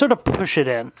push it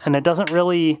in, and it doesn't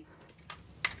really,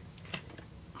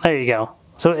 there you go.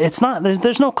 So it's not,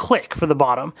 there's no click for the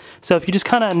bottom. So if you just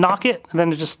kind of knock it,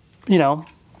 then it just, you know,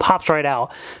 pops right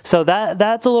out. So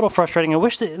that's a little frustrating. I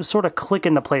wish that it would sort of click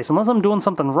into place, unless I'm doing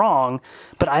something wrong,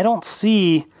 but I don't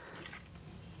see,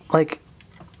 like,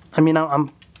 I mean,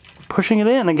 I'm pushing it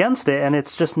in against it, and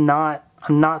it's just not,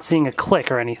 I'm not seeing a click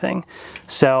or anything.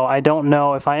 So I don't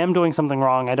know if I am doing something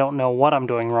wrong. I don't know what I'm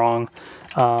doing wrong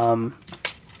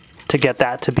to get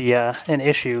that to be an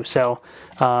issue. So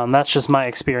that's just my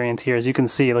experience here. As you can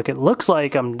see, look, it looks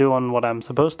like I'm doing what I'm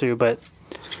supposed to, but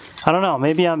I don't know.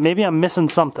 Maybe I'm missing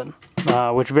something,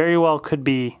 which very well could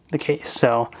be the case.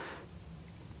 So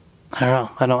I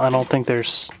don't know. I don't think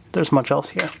there's much else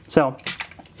here. So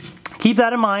keep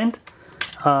that in mind.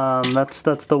 That's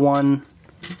the one.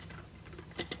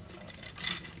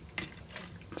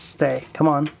 Stay. Come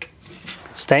on.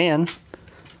 Stay in.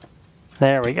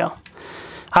 There we go.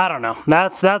 I don't know.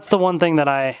 That's the one thing that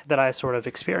I sort of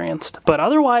experienced. But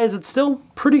otherwise, it's still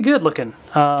pretty good looking.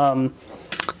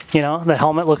 You know, the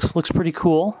helmet looks pretty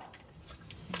cool.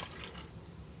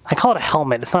 I call it a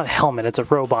helmet. It's not a helmet. It's a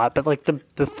robot. But like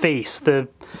the face,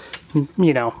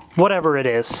 you know, whatever it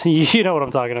is, you know what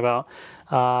I'm talking about.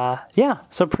 Yeah.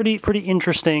 So pretty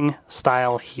interesting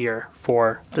style here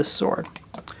for this sword.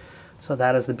 So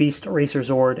that is the Beast Racer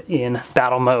Zord in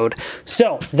battle mode.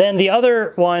 So then the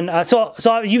other one, so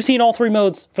you've seen all three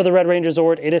modes for the Red Ranger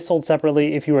Zord. It is sold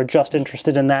separately if you are just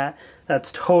interested in that.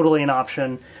 That's totally an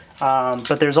option.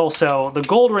 But there's also the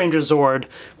Gold Ranger Zord,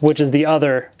 which is the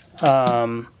other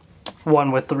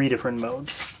one with 3 different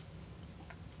modes.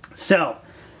 So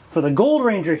for the Gold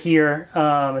Ranger here,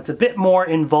 it's a bit more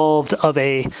involved of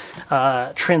a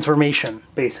transformation,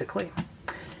 basically.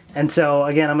 And so,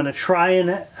 again, I'm going to try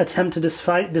and attempt to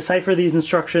decipher these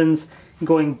instructions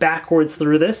going backwards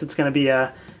through this. It's going to be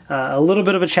a little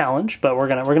bit of a challenge, but we're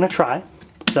gonna try.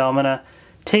 So I'm going to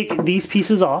take these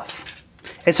pieces off,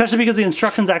 especially because the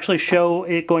instructions actually show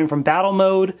it going from battle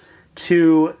mode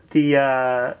to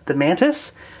the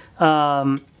Mantis.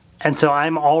 And so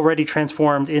I'm already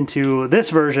transformed into this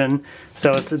version,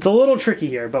 so it's a little tricky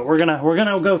here, but we're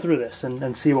gonna go through this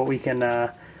and see what we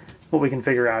can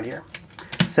figure out here.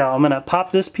 So I'm gonna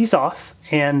pop this piece off,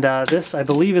 and this I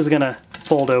believe is gonna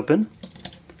fold open.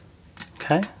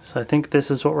 Okay, so I think this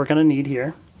is what we're gonna need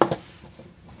here.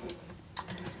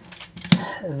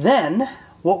 Then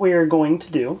what we are going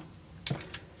to do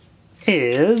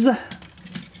is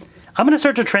I'm going to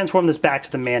start to transform this back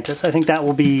to the Mantis. I think that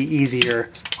will be easier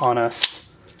on us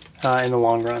in the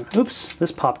long run. Oops,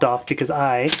 this popped off because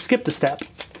I skipped a step.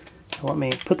 So let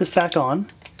me put this back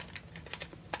on,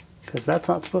 because that's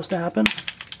not supposed to happen.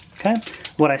 Okay,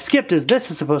 what I skipped is this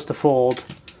is supposed to fold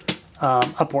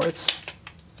upwards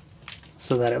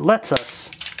so that it lets us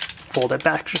fold it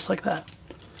back just like that.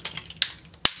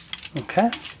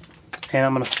 Okay, and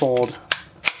I'm going to fold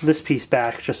this piece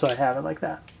back just so I have it like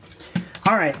that.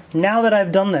 All right, now that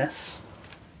I've done this,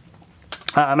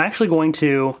 I'm actually going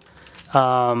to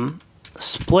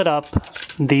split up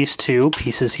these two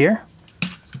pieces here.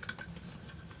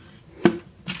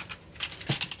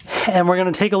 And we're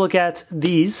going to take a look at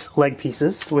these leg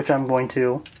pieces, which I'm going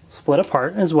to split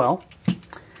apart as well.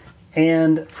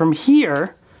 And from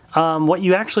here, what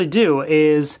you actually do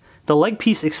is the leg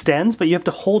piece extends, but you have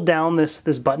to hold down this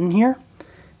button here,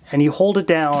 and you hold it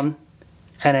down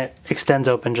and it extends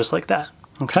open just like that.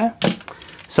 Okay,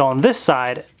 so on this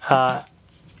side, and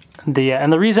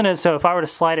the reason is, so if I were to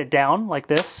slide it down like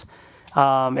this,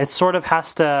 it sort of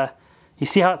has to, you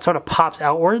see how it sort of pops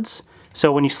outwards?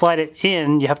 So when you slide it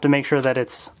in, you have to make sure that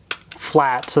it's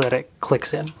flat so that it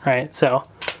clicks in, right? So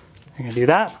you're gonna do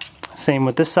that. Same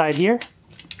with this side here.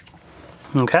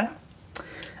 Okay.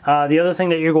 The other thing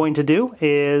that you're going to do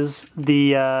is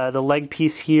the leg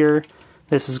piece here,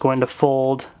 this is going to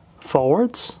fold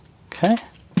forwards, okay?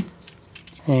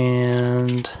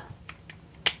 And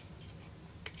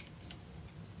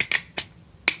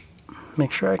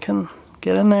make sure I can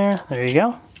get in there. There you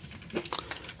go.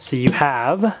 So you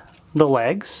have the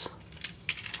legs.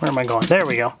 Where am I going? There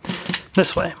we go.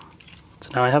 This way.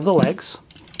 So now I have the legs.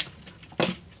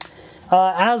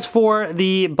 As for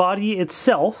the body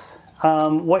itself,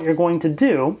 what you're going to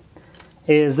do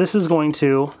is this is going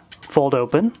to fold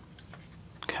open.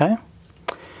 Okay.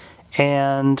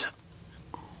 And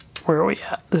where are we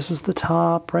at? This is the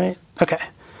top, right? Okay.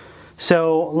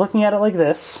 So looking at it like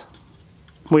this,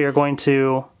 we are going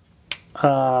to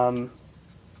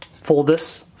fold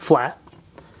this flat,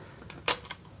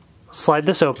 slide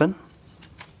this open,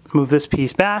 move this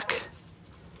piece back,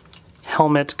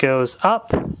 helmet goes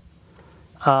up,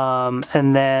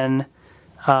 and then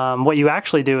what you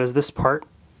actually do is this part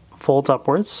folds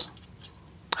upwards.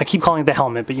 I keep calling it the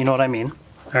helmet, but you know what I mean.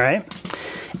 All right.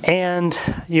 And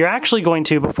you're actually going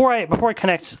to, before I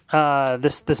connect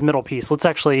this middle piece, let's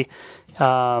actually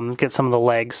get some of the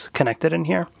legs connected in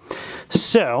here.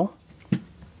 So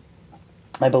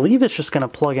I believe it's just going to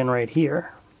plug in right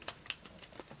here.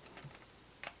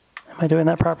 Am I doing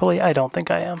that properly? I don't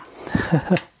think I am.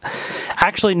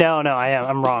 Actually, no, I am.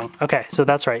 I'm wrong. Okay, so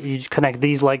that's right. You connect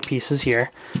these leg pieces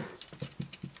here.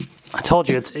 I told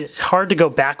you, it's hard to go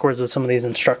backwards with some of these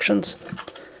instructions.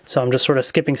 So I'm just sort of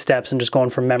skipping steps and just going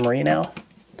from memory now.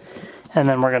 And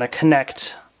then we're going to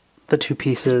connect the two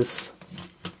pieces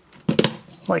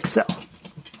like so.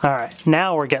 All right,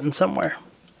 now we're getting somewhere.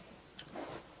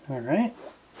 All right.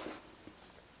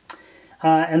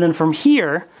 And then from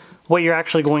here, what you're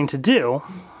actually going to do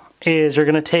is you're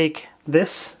going to take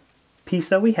this piece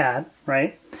that we had,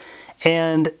 right?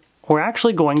 And we're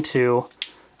actually going to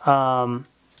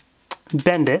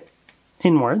bend it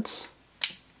inwards,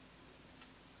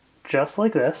 just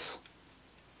like this.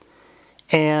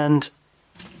 And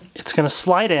it's going to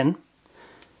slide in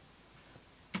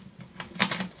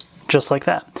just like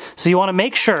that. So you want to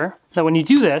make sure that when you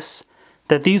do this,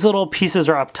 that these little pieces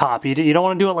are up top. You don't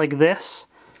want to do it like this.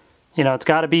 You know, it's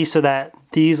got to be so that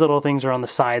these little things are on the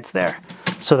sides there,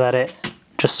 so that it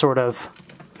just sort of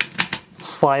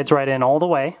slides right in all the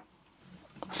way,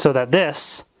 so that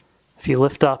this, if you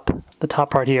lift up the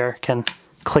top part here, can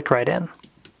click right in.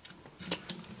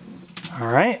 All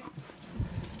right.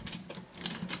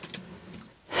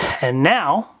 And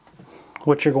now,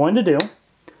 what you're going to do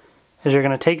is you're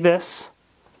going to take this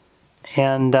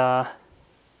and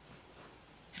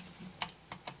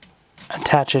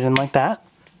attach it in like that,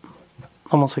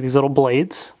 almost like these little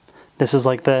blades. This is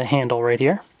like the handle right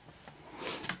here.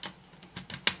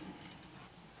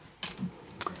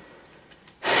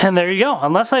 And there you go.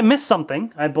 Unless I missed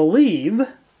something, I believe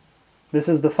this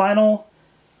is the final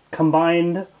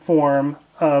combined form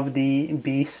of the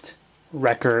Beast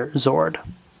Wrecker Zord.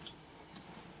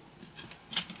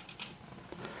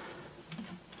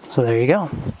 So there you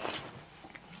go.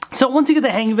 So once you get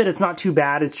the hang of it, it's not too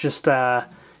bad. It's just,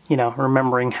 you know,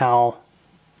 remembering how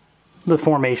the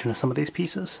formation of some of these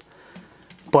pieces.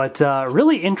 But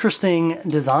really interesting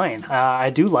design. I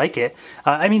do like it.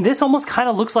 I mean, this almost kind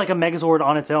of looks like a Megazord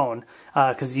on its own,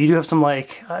 because you do have some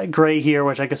like gray here,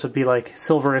 which I guess would be like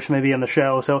silverish maybe in the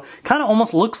show. So kind of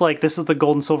almost looks like this is the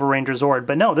Gold and Silver Ranger Zord.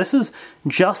 But no, this is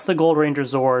just the Gold Ranger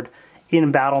Zord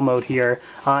in battle mode here.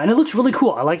 And it looks really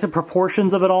cool. I like the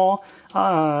proportions of it all.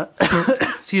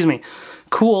 Excuse me.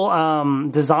 Cool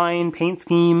design, paint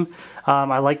scheme.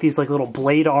 I like these like little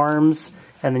blade arms.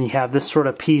 And then you have this sort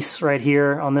of piece right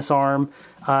here on this arm.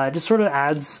 It just sort of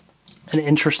adds an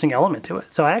interesting element to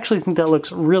it. So I actually think that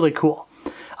looks really cool.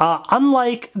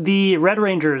 Unlike the Red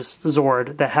Ranger's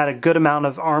Zord that had a good amount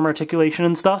of arm articulation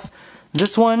and stuff,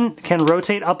 this one can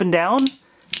rotate up and down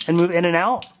and move in and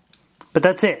out. But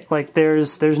that's it. Like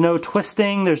there's no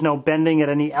twisting, there's no bending at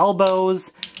any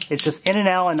elbows. It's just in and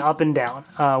out and up and down,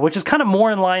 which is kind of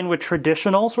more in line with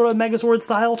traditional sort of Megazord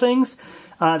style things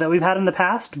that we've had in the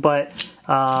past, but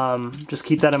just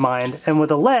keep that in mind. And with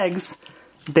the legs,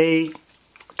 they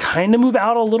kind of move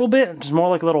out a little bit, just more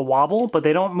like a little wobble, but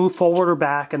they don't move forward or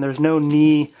back, and there's no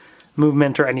knee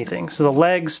movement or anything. So the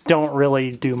legs don't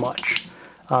really do much.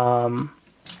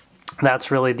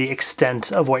 That's really the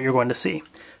extent of what you're going to see.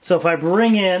 So if I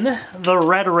bring in the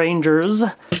Red Ranger's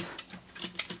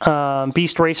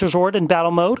Beast Racer Zord in battle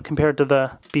mode compared to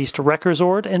the Beast Wrecker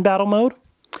Zord in battle mode,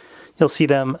 you'll see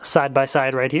them side by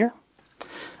side right here.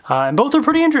 And both are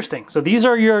pretty interesting. So these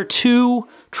are your two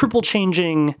triple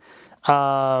changing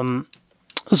Zord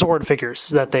figures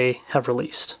that they have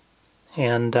released.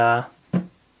 And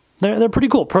they're pretty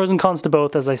cool. Pros and cons to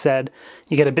both, as I said.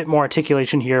 You get a bit more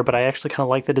articulation here, but I actually kind of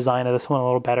like the design of this one a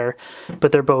little better.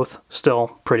 But they're both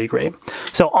still pretty great.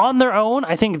 So on their own,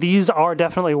 I think these are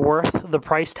definitely worth the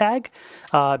price tag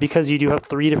because you do have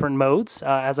 3 different modes,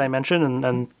 as I mentioned,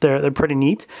 and they're pretty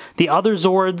neat. The other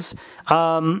Zords,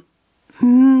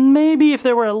 maybe if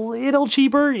they were a little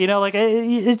cheaper, you know, like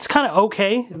it's kind of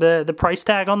okay, the price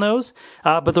tag on those.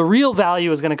 But the real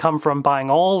value is going to come from buying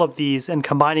all of these and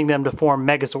combining them to form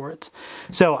Megazords.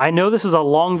 So I know this is a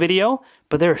long video,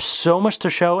 but there's so much to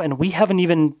show, and we haven't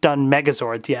even done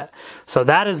Megazords yet. So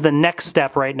that is the next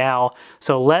step right now.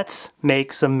 So let's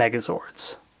make some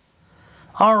Megazords.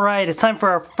 All right, it's time for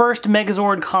our first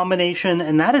Megazord combination,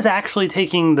 and that is actually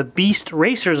taking the Beast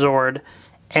Racer Zord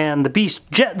and the Beast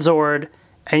Jet Zord,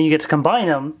 and you get to combine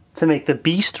them to make the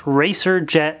Beast Racer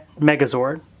Jet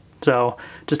Megazord. So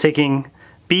just taking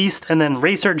Beast and then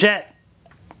Racer Jet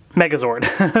Megazord.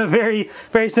 Very,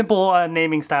 very simple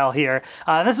naming style here.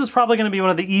 This is probably going to be one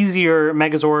of the easier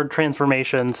Megazord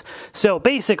transformations. So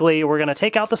basically, we're going to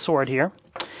take out the sword here,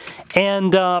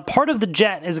 and part of the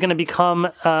jet is going to become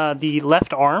the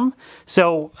left arm.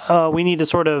 So we need to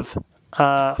sort of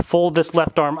fold this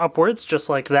left arm upwards, just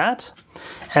like that,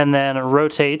 and then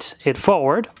rotate it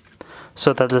forward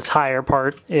so that the tire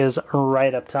part is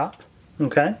right up top.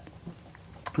 Okay.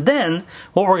 Then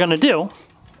what we're going to do,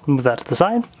 move that to the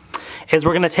side, is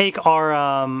we're going to take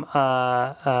our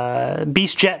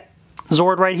Beast Jet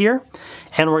Zord right here,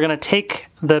 and we're going to take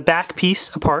the back piece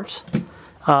apart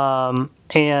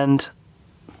and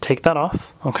take that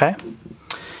off. Okay.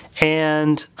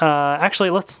 And actually,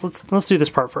 let's do this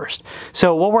part first.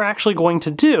 So what we're actually going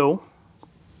to do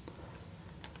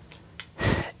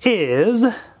is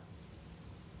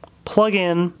plug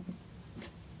in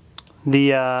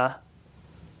the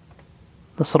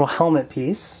this little helmet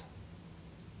piece,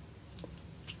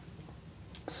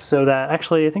 so that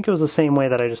actually I think it was the same way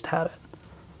that I just had it.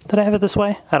 Did I have it this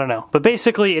way? I don't know. But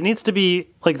basically, it needs to be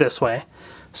like this way,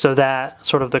 so that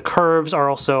sort of the curves are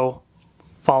also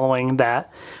following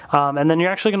that. And then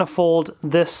you're actually going to fold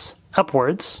this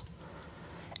upwards.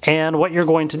 And what you're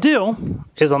going to do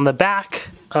is on the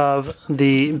back of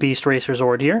the Beast Racer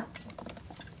Zord here,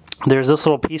 there's this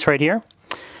little piece right here.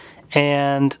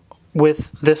 And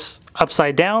with this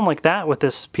upside down like that, with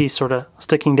this piece sort of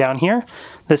sticking down here,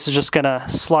 this is just going to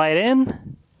slide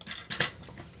in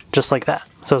just like that.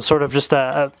 So it's sort of just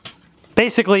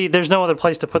basically, there's no other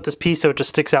place to put this piece, so it just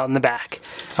sticks out in the back.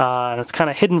 And it's kind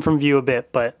of hidden from view a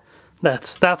bit, but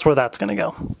that's where that's going to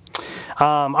go.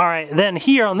 All right, then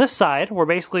here on this side, we're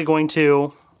basically going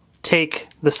to take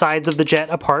the sides of the jet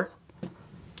apart.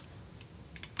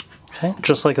 Okay,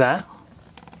 just like that.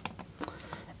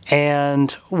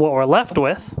 And what we're left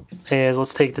with is,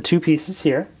 let's take the two pieces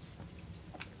here,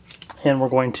 and we're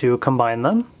going to combine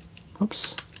them.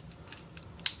 Oops.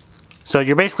 So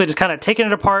you're basically just kind of taking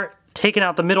it apart, taking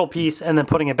out the middle piece, and then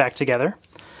putting it back together.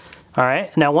 All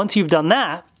right, now once you've done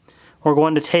that, we're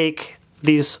going to take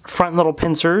these front little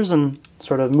pincers and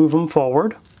sort of move them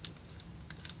forward.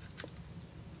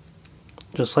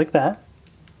 just like that.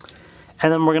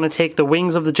 And then we're going to take the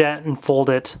wings of the jet and fold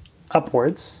it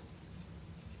upwards.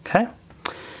 Okay.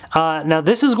 Now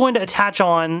this is going to attach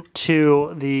on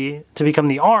to become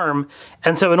the arm,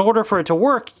 and so in order for it to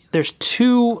work, there's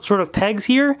two sort of pegs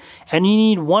here, and you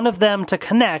need one of them to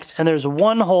connect, and there's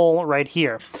one hole right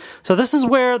here. So this is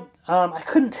where I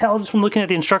couldn't tell just from looking at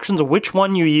the instructions which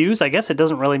one you use. I guess it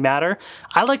doesn't really matter.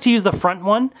 I like to use the front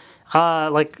one,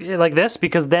 like this,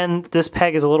 because then this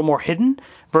peg is a little more hidden,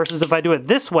 versus if I do it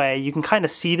this way, you can kind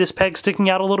of see this peg sticking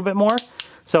out a little bit more.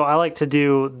 So I like to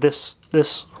do this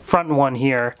front one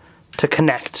here to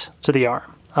connect to the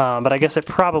arm. But I guess it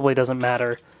probably doesn't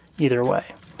matter either way.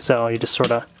 So you just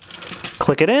sort of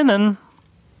click it in and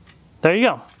there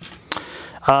you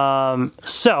go.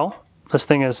 So this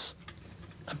thing is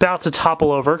about to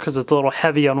topple over because it's a little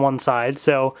heavy on one side.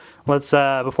 So let's,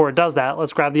 before it does that,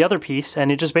 let's grab the other piece,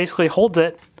 and it just basically holds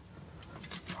it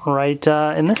right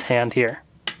in this hand here.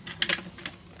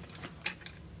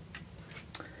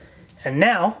 And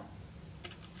now,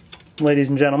 ladies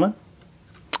and gentlemen,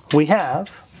 we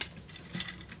have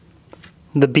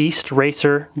the Beast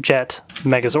Racer Jet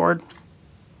Megazord.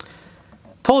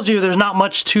 Told you there's not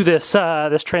much to this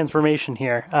this transformation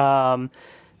here.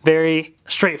 Very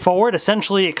straightforward.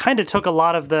 Essentially, it kind of took a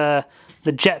lot of the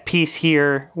jet piece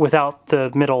here without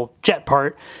the middle jet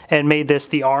part and made this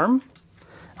the arm.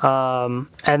 And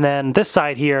then this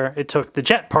side here, it took the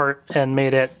jet part and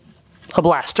made it a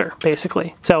blaster,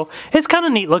 basically. So it's kind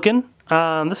of neat looking.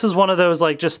 This is one of those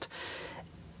like just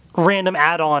random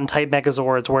add-on type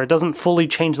Megazords where it doesn't fully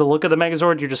change the look of the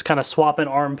Megazord. You're just kind of swapping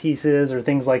arm pieces or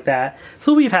things like that.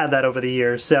 So we've had that over the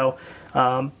years. So,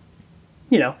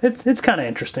 you know, it's kind of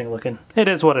interesting looking. It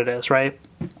is what it is, right?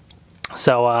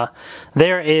 So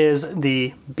there is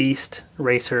the Beast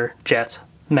Racer Jet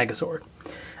Megazord.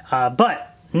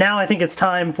 But now I think it's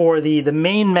time for the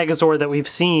main Megazord that we've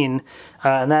seen,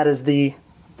 and that is the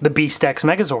Beast X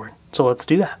Megazord. So let's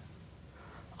do that.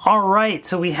 Alright,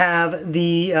 so we have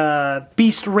the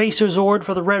Beast Racer Zord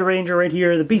for the Red Ranger right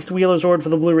here, the Beast Wheeler Zord for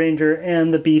the Blue Ranger,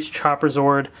 and the Beast Chopper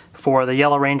Zord for the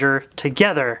Yellow Ranger.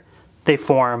 Together, they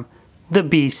form the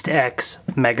Beast X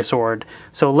Megazord.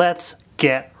 So let's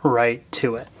get right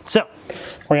to it. So,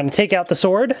 we're going to take out the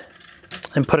sword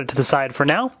and put it to the side for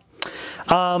now.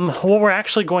 What we're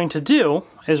actually going to do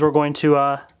is we're going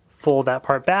to fold that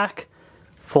part back,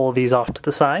 fold these off to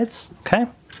the sides, okay?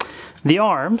 The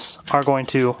arms are going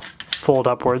to fold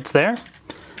upwards there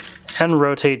and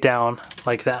rotate down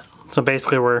like that. So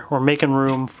basically we're making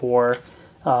room for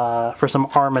some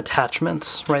arm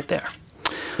attachments right there.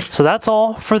 So that's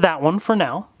all for that one for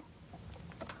now.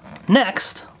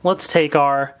 Next, let's take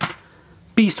our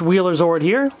Beast Wheeler Zord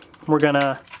here. We're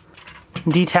gonna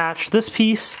detach this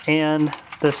piece and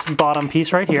this bottom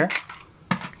piece right here.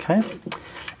 Okay.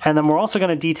 And then we're also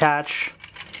gonna detach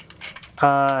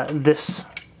this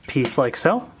piece like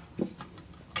so.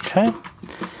 Okay.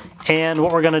 And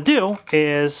what we're going to do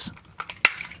is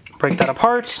break that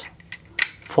apart,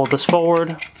 fold this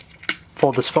forward,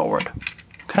 fold this forward.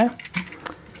 Okay.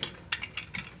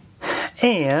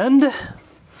 And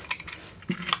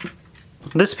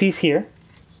this piece here,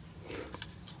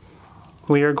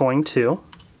 we are going to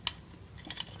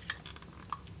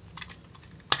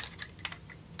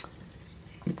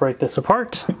break this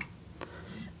apart.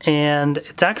 And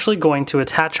it's actually going to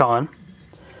attach on.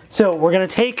 So we're going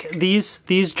to take these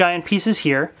giant pieces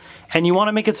here, and you want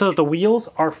to make it so that the wheels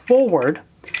are forward,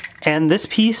 and this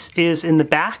piece is in the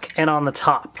back and on the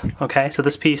top. Okay, so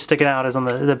this piece sticking out is on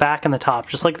the back and the top,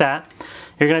 just like that.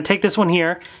 You're going to take this one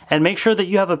here and make sure that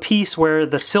you have a piece where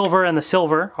the silver and the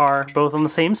silver are both on the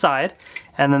same side,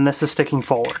 and then this is sticking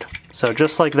forward. So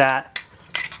just like that.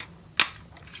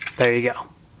 There you go.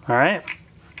 All right.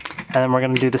 And then we're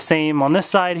going to do the same on this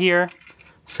side here.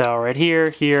 So right here,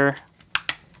 here,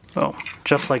 boom,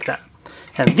 just like that.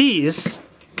 And these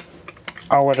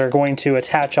are what are going to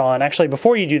attach on. Actually,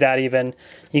 before you do that even,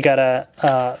 you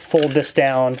gotta fold this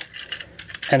down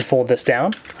and fold this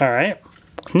down. All right.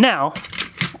 Now,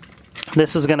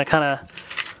 this is gonna kind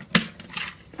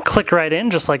of click right in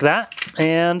just like that,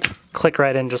 and click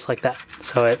right in just like that.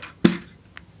 So it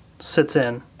sits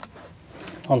in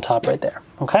on top right there,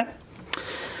 okay?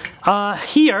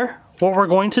 Here, what we're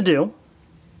going to do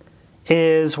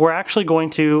is we're actually going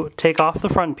to take off the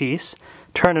front piece,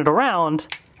 turn it around,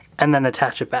 and then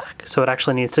attach it back. So it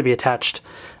actually needs to be attached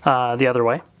the other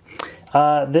way.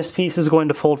 This piece is going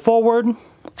to fold forward,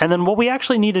 and then what we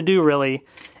actually need to do really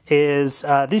is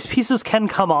these pieces can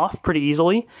come off pretty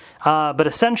easily, but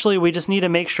essentially we just need to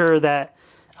make sure that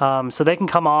so they can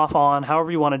come off on however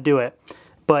you want to do it,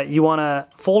 but you want to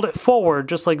fold it forward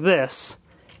just like this,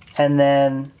 and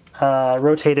then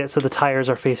rotate it so the tires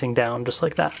are facing down, just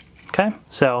like that. Okay,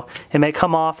 so it may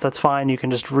come off, that's fine, you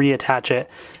can just reattach it,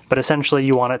 but essentially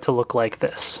you want it to look like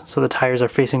this. So the tires are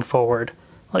facing forward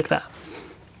like that.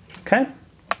 Okay,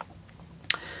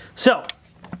 so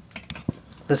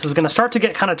this is gonna start to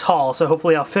get kind of tall, so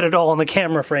hopefully I'll fit it all on the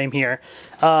camera frame here.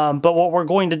 But what we're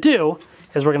going to do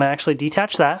is we're gonna actually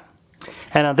detach that,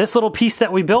 and this little piece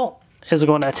that we built is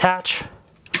going to attach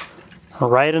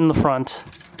right in the front,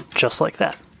 just like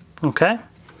that, okay?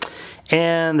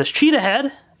 And this cheetah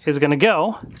head is gonna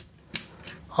go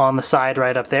on the side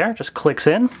right up there, just clicks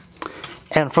in.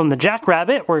 And from the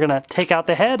jackrabbit, we're gonna take out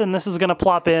the head and this is gonna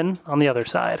plop in on the other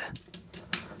side.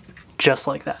 Just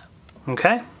like that,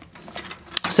 okay?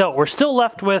 So we're still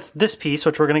left with this piece,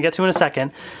 which we're gonna get to in a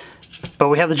second, but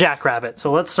we have the jackrabbit.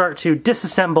 So let's start to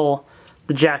disassemble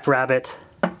the jackrabbit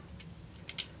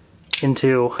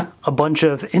into a bunch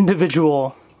of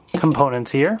individual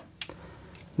components here.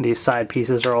 These side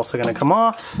pieces are also gonna come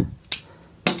off.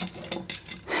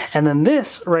 And then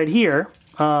this right here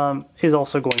is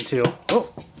also going to,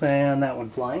 oh, and that one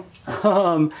flying.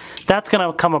 That's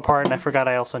gonna come apart, and I forgot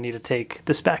I also need to take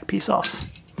this back piece off.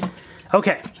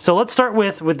 Okay, so let's start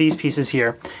with these pieces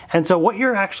here. And so what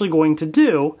you're actually going to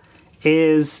do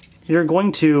is you're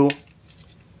going to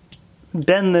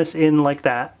bend this in like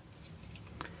that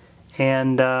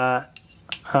and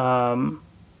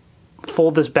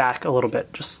fold this back a little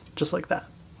bit, just like that,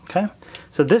 okay?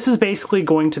 So this is basically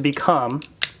going to become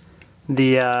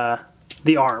the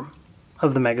arm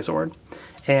of the Megazord.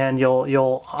 And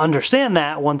you'll understand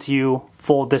that once you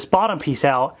fold this bottom piece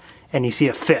out and you see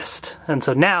a fist. And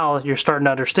so now you're starting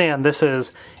to understand this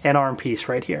is an arm piece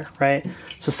right here, right?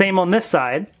 So same on this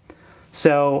side.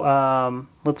 So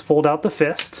let's fold out the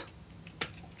fist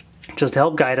just to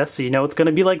help guide us, so you know it's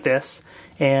gonna be like this.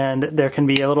 And there can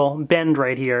be a little bend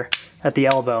right here at the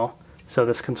elbow, so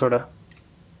this can sort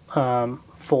of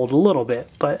fold a little bit,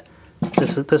 but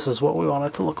this is what we want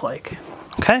it to look like,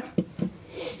 okay?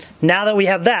 Now that we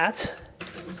have that,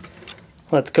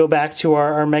 let's go back to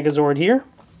our Megazord here,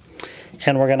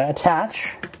 and we're gonna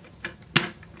attach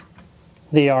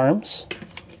the arms,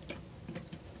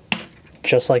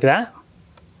 just like that,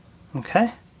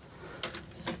 okay?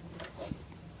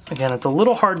 Again, it's a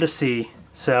little hard to see,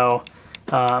 so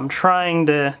I'm trying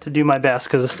to do my best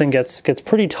because this thing gets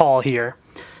pretty tall here.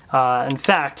 In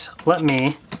fact, let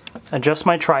me adjust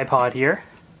my tripod here.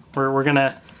 We're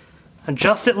gonna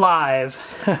adjust it live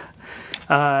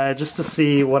just to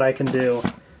see what I can do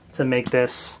to make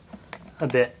this a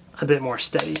bit more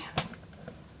steady.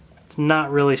 It's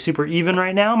not really super even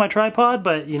right now, my tripod,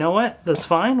 but you know what? That's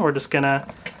fine. We're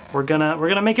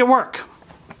gonna make it work.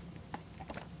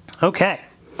 Okay.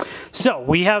 So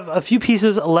we have a few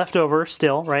pieces left over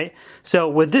still, right? So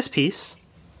with this piece,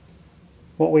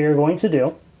 what we are going to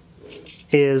do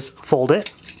is fold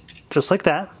it just like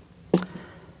that.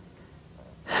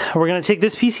 We're going to take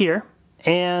this piece here,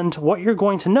 and what you're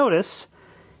going to notice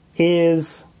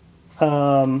is we're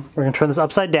going to turn this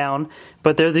upside down,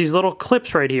 but there are these little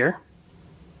clips right here,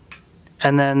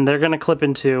 and then they're going to clip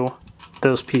into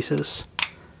those pieces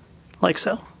like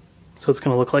so. So it's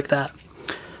going to look like that.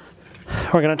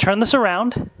 We're going to turn this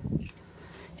around,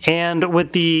 and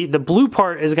with the blue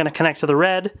part is going to connect to the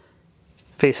red,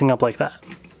 facing up like that.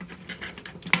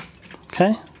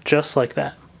 Okay, just like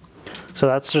that. So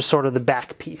that's just sort of the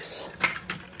back piece.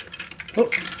 Oh.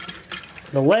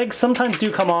 The legs sometimes do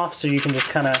come off, so you can just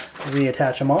kind of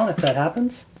reattach them on if that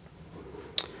happens.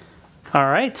 All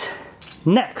right,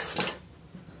 next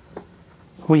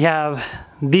we have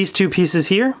these two pieces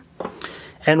here.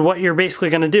 And what you're basically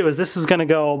going to do is this is going to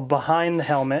go behind the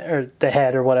helmet, or the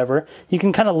head, or whatever. You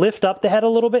can kind of lift up the head a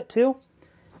little bit too,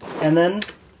 and then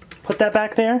put that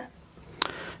back there.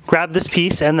 Grab this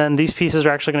piece, and then these pieces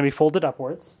are actually going to be folded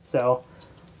upwards. So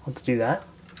let's do that.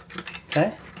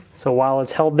 Okay, so while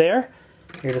it's held there,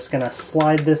 you're just going to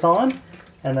slide this on,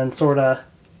 and then sort of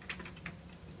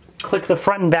click the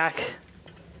front and back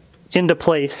into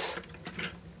place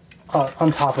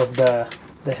on top of the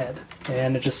head.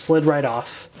 And it just slid right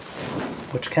off,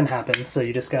 which can happen, so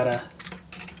you just gotta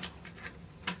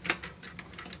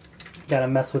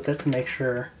mess with it to make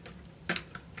sure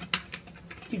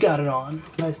you got it on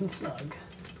nice and snug.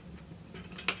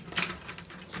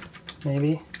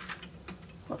 Maybe.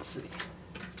 Let's see.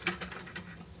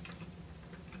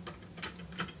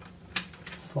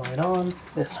 Slide on.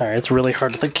 Sorry, it's really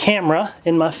hard with the camera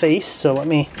in my face, so let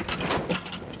me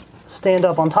stand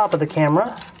up on top of the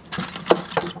camera.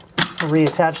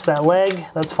 Reattach that leg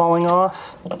that's falling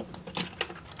off.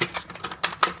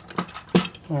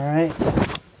 All right.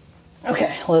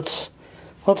 Okay, let's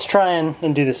try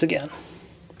and do this again.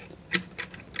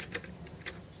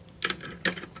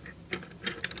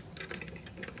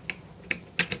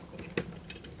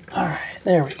 All right,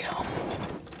 there we go.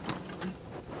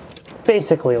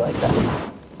 Basically like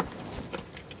that.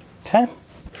 Okay.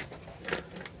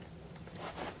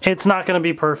 It's not going to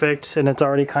be perfect, and it's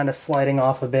already kind of sliding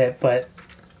off a bit, but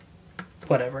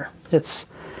whatever. It's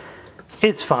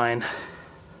fine.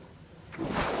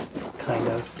 Kind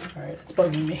of. All right, it's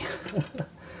bugging me.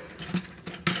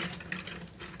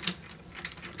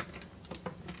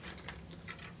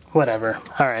 Whatever.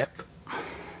 All right.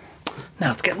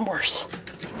 Now it's getting worse.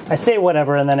 I say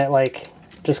whatever, and then it like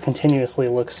just continuously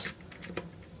looks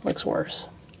worse.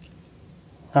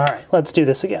 All right, let's do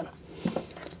this again.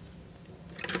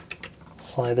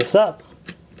 Slide this up.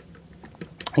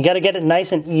 You got to get it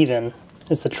nice and even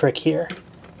is the trick here.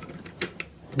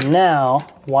 Now,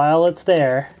 while it's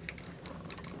there,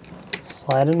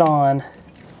 slide it on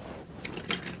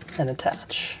and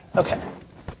attach. Okay.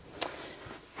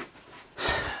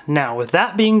 Now, with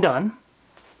that being done,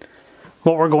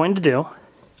 what we're going to do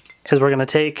is we're going to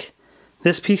take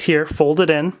this piece here, fold it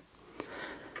in,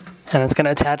 and it's going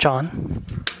to attach on,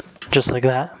 just like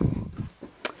that.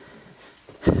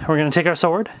 We're going to take our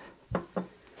sword,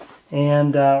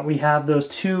 and we have those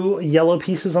two yellow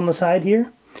pieces on the side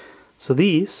here. So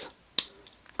these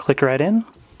click right in,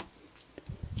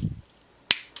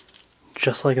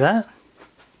 just like that.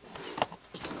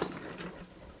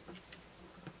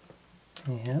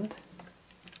 And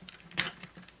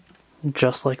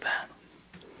just like that.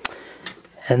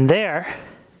 And there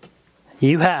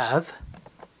you have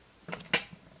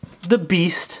the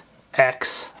Beast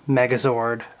X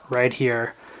Megazord right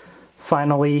here,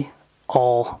 finally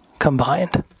all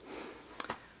combined.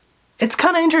 It's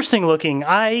kind of interesting looking.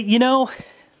 I don't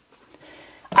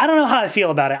know how I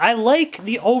feel about it. I like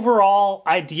the overall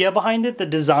idea behind it, the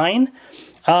design.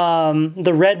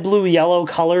 The red, blue, yellow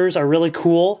colors are really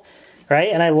cool, right?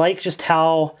 And I like just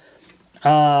how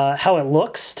it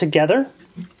looks together.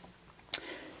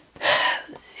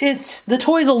 The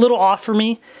toy's a little off for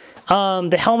me.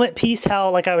 The helmet piece,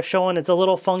 how like I was showing, it's a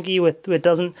little funky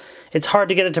it's hard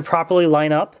to get it to properly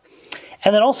line up.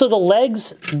 And then also the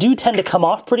legs do tend to come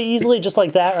off pretty easily, just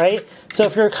like that, right? So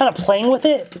if you're kind of playing with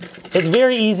it, it's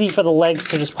very easy for the legs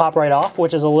to just pop right off,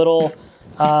 which is a little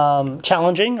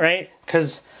challenging, right?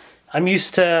 Because I'm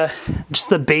used to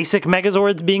just the basic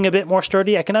Megazords being a bit more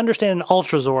sturdy. I can understand an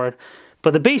Ultrazord,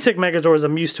 but the basic Megazords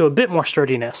I'm used to a bit more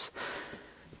sturdiness.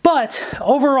 But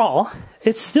overall,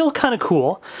 it's still kind of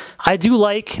cool. I do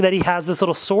like that he has this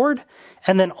little sword,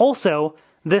 and then also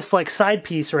this like side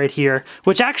piece right here,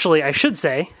 which actually I should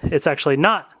say, it's actually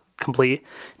not complete.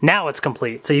 Now it's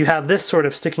complete. So you have this sort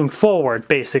of sticking forward,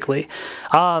 basically.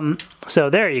 So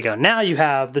there you go. Now you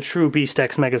have the true Beast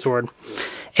X Megazord.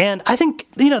 And I think,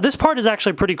 this part is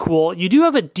actually pretty cool. You do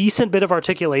have a decent bit of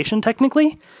articulation,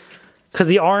 technically, because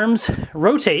the arms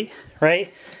rotate,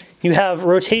 right? You have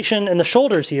rotation in the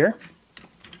shoulders here.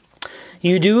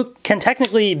 You can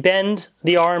technically bend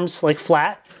the arms like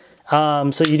flat.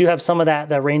 So you do have some of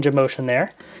that range of motion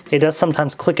there. It does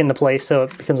sometimes click into place, so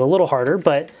it becomes a little harder,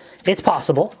 but it's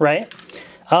possible, right?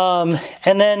 And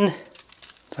then,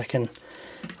 if I can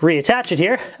reattach it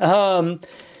here,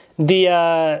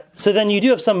 so then you do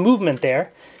have some movement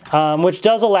there, which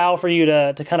does allow for you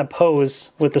to kind of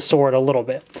pose with the sword a little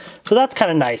bit. So that's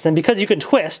kind of nice. And because you can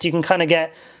twist, you can kind of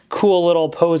get cool little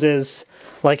poses,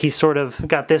 like he's sort of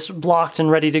got this blocked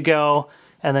and ready to go,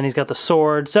 and then he's got the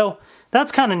sword. So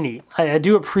that's kind of neat. I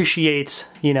do appreciate,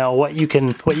 what you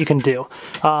can do.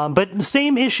 But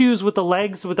same issues with the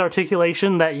legs with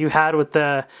articulation that you had with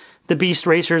the Beast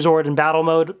Racer Zord in battle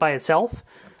mode by itself.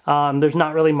 There's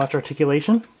not really much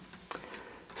articulation.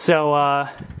 So, I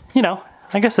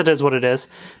guess it is what it is.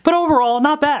 But overall,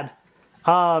 not bad.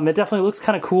 It definitely looks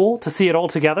kind of cool to see it all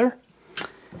together.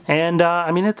 And,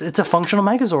 I mean, it's a functional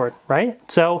Megazord, right?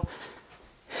 So,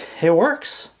 it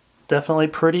works. Definitely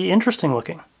pretty interesting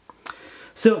looking.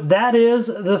 So that is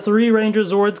the 3 Ranger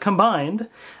Zords combined,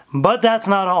 but that's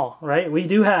not all, right? We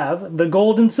do have the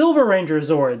Gold and Silver Ranger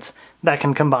Zords that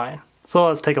can combine. So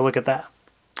let's take a look at that.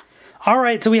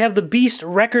 Alright, so we have the Beast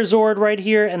Wrecker Zord right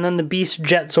here, and then the Beast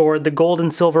Jet Zord, the Gold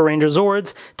and Silver Ranger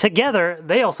Zords. Together,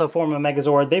 they also form a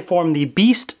Megazord. They form the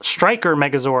Beast Striker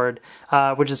Megazord,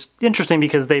 which is interesting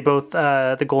because they both,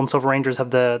 the Gold and Silver Rangers have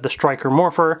the Striker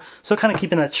Morpher, so kind of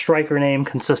keeping that Striker name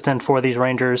consistent for these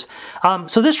Rangers.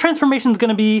 So this transformation is going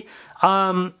to be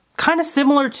kind of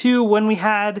similar to when we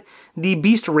had the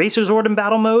Beast Racer Zord in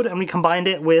battle mode, and we combined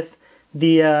it with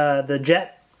the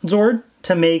Jet Zord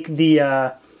to make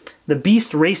the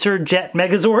Beast Racer Jet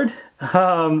Megazord.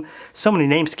 So many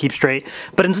names to keep straight.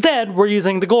 But instead, we're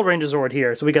using the Gold Ranger Zord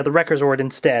here. So we got the Wrecker Zord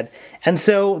instead. And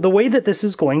so the way that this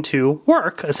is going to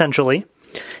work, essentially,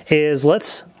 is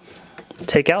let's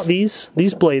take out these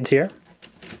blades here.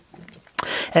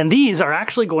 And these are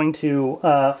actually going to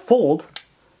fold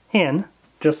in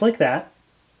just like that.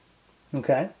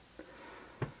 Okay.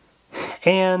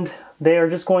 And they are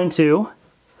just going to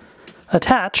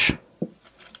attach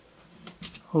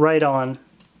right on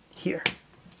here.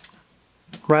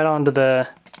 Right onto the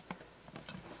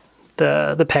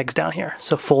pegs down here.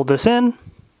 So fold this in,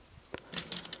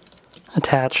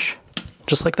 attach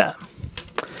just like that.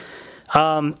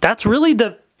 That's really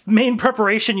the main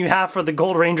preparation you have for the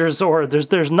Gold Ranger Zord.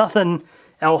 There's nothing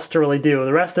else to really do.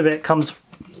 The rest of it comes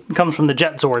from the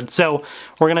Jet Zord. So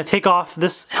we're going to take off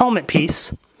this helmet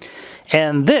piece,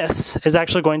 and this is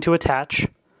actually going to attach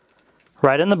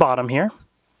right in the bottom here.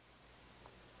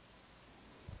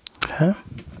 Okay.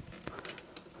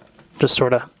 Just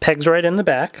sort of pegs right in the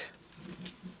back.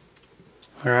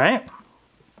 All right.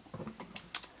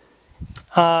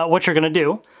 What you're going to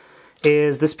do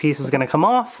is this piece is going to come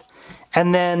off,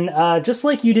 and then just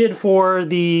like you did for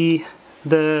the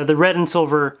red and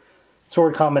silver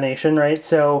sword combination, right?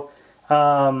 So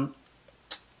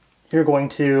you're going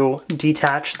to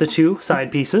detach the two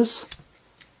side pieces,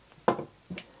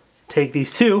 take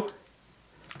these two,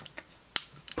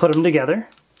 put them together,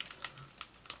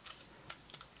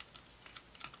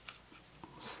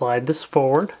 slide this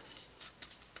forward,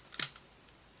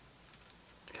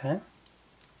 okay,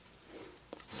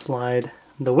 slide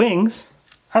the wings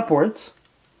upwards,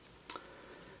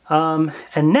 and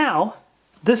now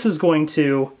this is going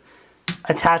to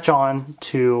attach on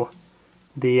to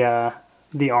the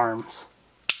arms.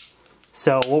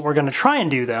 So what we're going to try and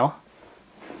do though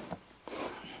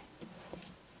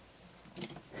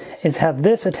is have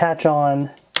this attach on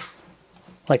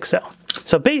like so.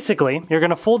 So basically you're going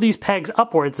to fold these pegs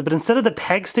upwards, but instead of the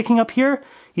peg sticking up here,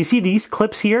 you see these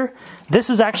clips here? This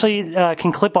is actually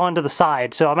can clip onto the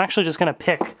side. So I'm actually just going to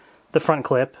pick the front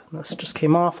clip. This just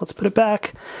came off. Let's put it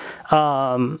back.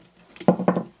 Come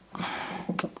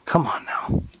on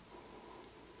now.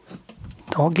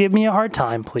 Don't give me a hard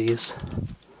time, please.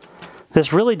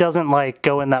 This really doesn't like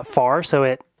go in that far, so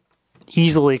it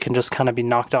easily can just kind of be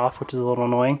knocked off, which is a little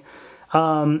annoying.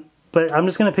 But I'm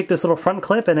just going to pick this little front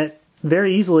clip, and it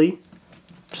very easily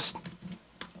just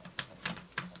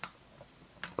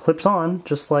clips on,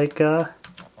 just like that.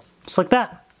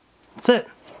 That's it.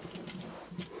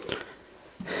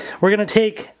 We're going to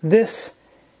take this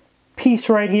piece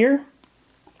right here,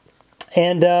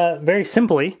 and very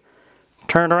simply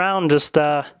turn around, just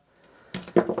that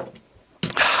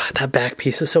back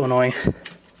piece is so annoying.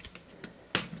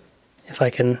 If I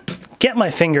can get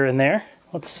my finger in there,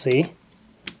 let's see.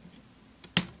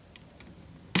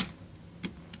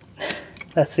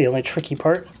 That's the only tricky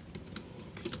part.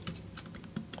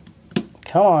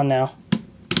 Come on now.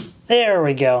 There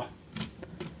we go.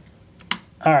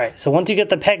 Alright, so once you get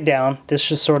the peg down, this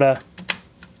just sort of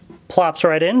plops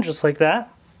right in, just like that.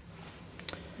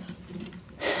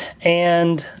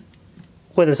 And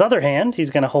with his other hand, he's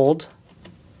going to hold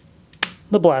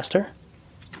the blaster.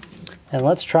 And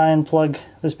let's try and plug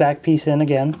this back piece in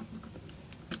again.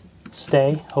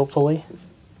 Stay, hopefully.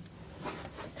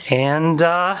 And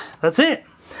that's it.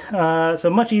 So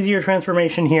much easier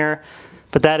transformation here.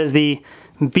 But that is the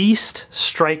Beast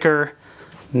Striker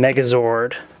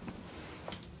Megazord.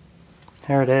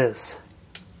 There it is.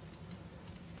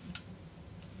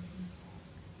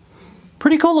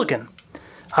 Pretty cool looking.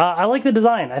 I like the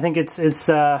design. I think it's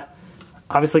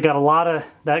obviously got a lot of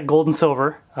that gold and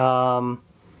silver. So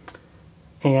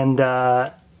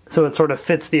it sort of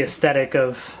fits the aesthetic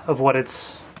of what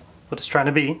it's trying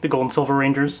to be, the Gold and Silver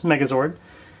Rangers Megazord.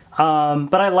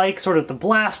 But I like sort of the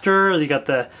blaster, you got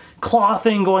the claw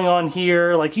thing going on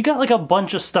here, like you got like a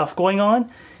bunch of stuff going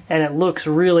on, and it looks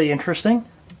really interesting.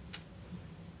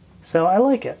 So I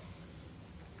like it.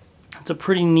 It's a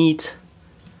pretty neat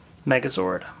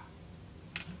Megazord.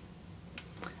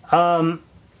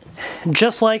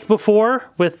 Just like before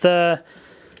with the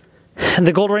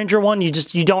Gold Ranger one, you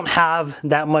don't have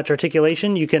that much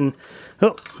articulation. You can,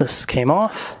 oh, this came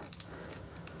off.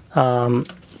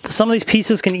 Some of these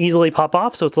pieces can easily pop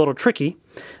off, so it's a little tricky,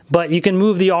 but you can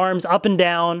move the arms up and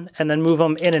down and then move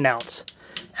them in and out.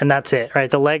 And that's it,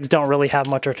 right? The legs don't really have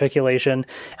much articulation.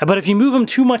 But if you move them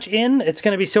too much in, it's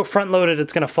going to be so front-loaded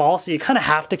it's going to fall, so you kind of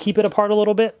have to keep it apart a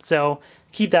little bit. So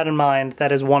keep that in mind.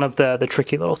 That is one of the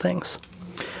tricky little things.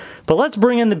 But let's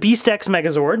bring in the Beast X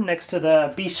Megazord next to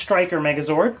the Beast Striker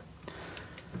Megazord.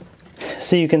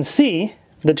 So you can see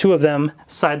the two of them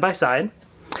side by side.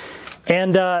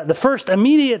 And the first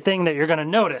immediate thing that you're going to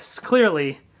notice,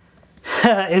 clearly,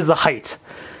 is the height.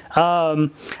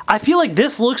 I feel like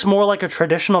this looks more like a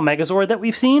traditional Megazord that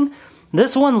we've seen,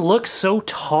 this one looks so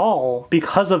tall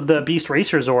because of the Beast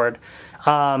Racer Zord.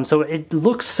 So it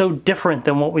looks so different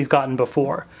than what we've gotten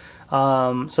before.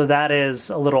 So that is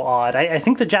a little odd. I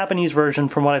think the Japanese version,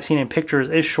 from what I've seen in pictures,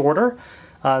 is shorter.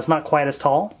 It's not quite as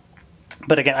tall.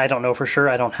 But again, I don't know for sure.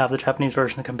 I don't have the Japanese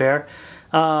version to compare.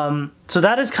 So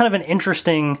that is kind of an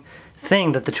interesting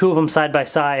thing, that the two of them side by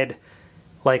side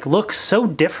like look so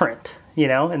different, you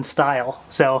know, in style.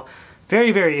 So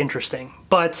very, very interesting.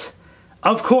 But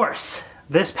of course,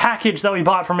 this package that we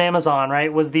bought from Amazon,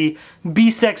 right, was the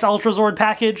Beast X Ultrazord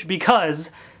package,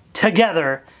 because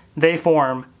together they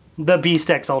form the Beast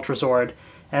X Ultrazord.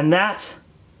 And that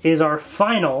is our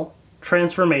final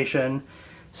transformation.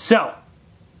 So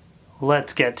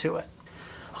let's get to it.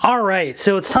 Alright,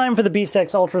 so it's time for the Beast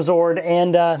X Ultrazord,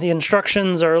 and the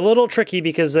instructions are a little tricky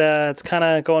because it's kind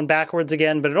of going backwards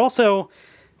again, but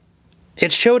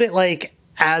it showed it like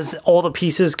as all the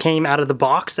pieces came out of the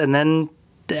box, and then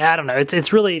I don't know,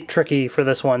 it's really tricky for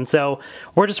this one. So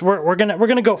we're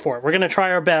gonna go for it. We're gonna try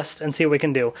our best and see what we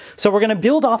can do. So we're gonna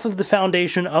build off of the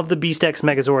foundation of the Beast X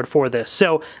Megazord for this.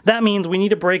 So that means we need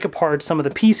to break apart some of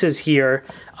the pieces here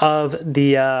of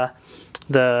the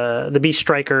Beast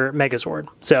Striker Megazord.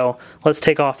 So let's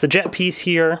take off the jet piece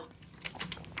here.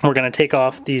 We're going to take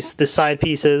off the side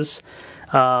pieces.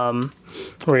 We're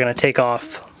going to take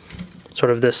off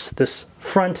sort of this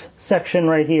front section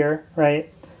right here,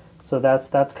 right? So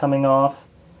that's coming off.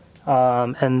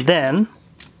 And then,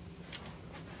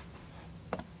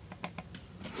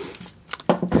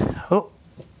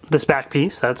 this back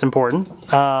piece, that's important.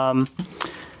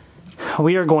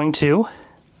 We are going to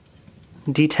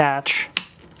detach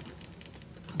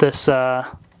this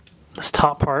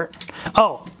top part.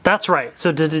 Oh, that's right.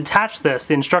 So to detach this,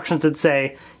 the instructions did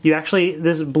say you actually,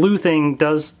 this blue thing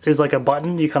is like a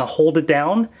button. You kind of hold it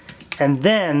down, and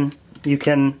then you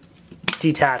can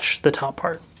detach the top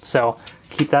part. So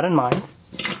keep that in mind.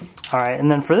 All right,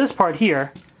 and then for this part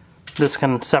here, this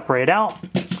can separate out,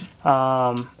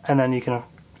 and then you can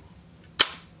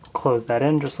close that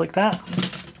in just like that,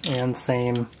 and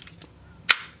same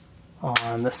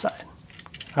on this side.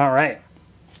 All right.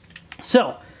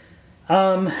 So,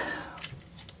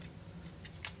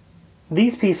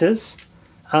 these pieces,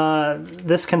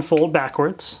 this can fold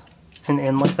backwards and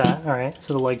in like that, all right,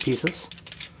 so the leg pieces.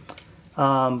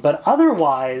 But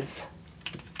otherwise,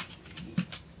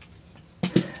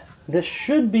 this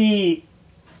should be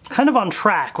kind of on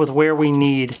track with where we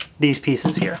need these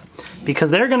pieces here, because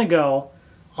they're going to go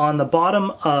on the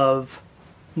bottom of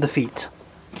the feet.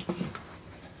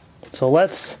 So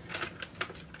let's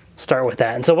start with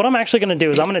that. And so what I'm actually going to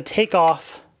do is I'm going to take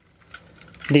off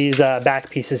these back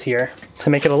pieces here to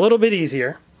make it a little bit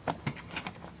easier.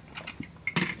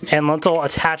 And let's all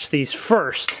attach these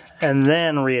first and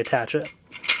then reattach it.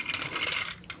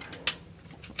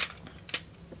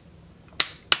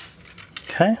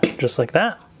 Okay, just like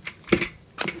that.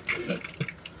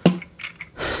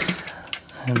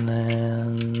 And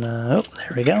then, oh,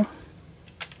 there we go.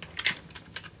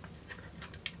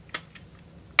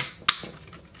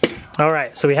 All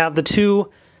right, so we have the two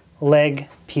leg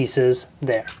pieces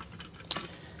there.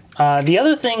 The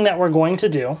other thing that we're going to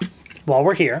do while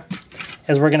we're here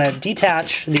is we're going to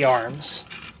detach the arms,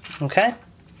 okay?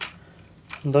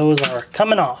 Those are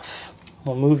coming off.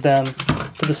 We'll move them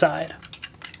to the side.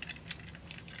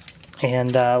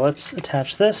 And let's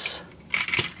attach this.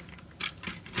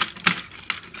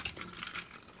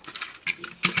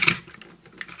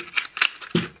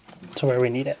 To where we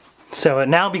need it. So it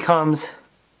now becomes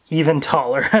even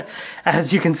taller,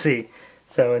 as you can see.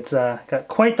 So it's got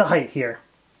quite the height here.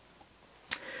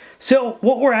 So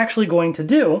what we're actually going to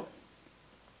do,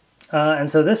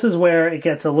 and so this is where it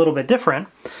gets a little bit different,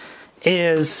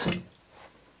 is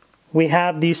we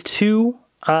have these two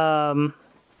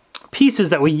pieces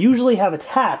that we usually have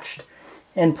attached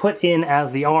and put in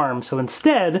as the arm. So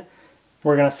instead,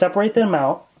 we're going to separate them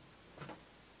out,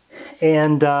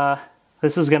 and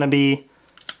this is going to be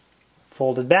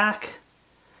folded back,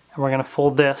 and we're going to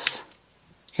fold this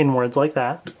inwards like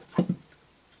that.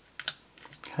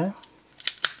 Okay.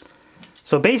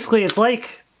 So basically it's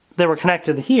like they were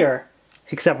connected here,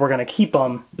 except we're going to keep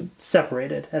them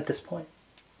separated at this point.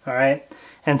 All right.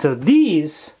 And so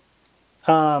these,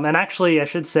 and actually I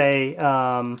should say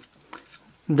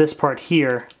this part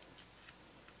here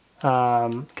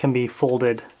can be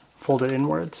folded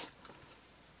inwards.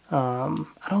 I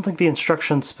don't think the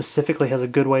instruction specifically has a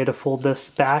good way to fold this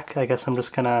back. I guess I'm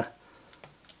just gonna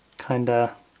kind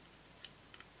of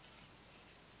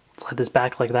slide this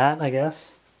back like that, I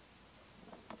guess.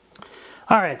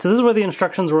 All right, so this is where the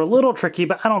instructions were a little tricky,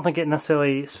 but I don't think it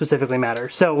necessarily specifically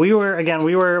matters. So we were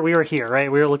here,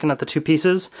 right? We were looking at the two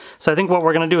pieces. So I think what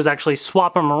we're gonna do is actually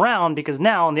swap them around, because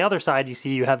now on the other side, you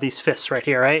see you have these fists right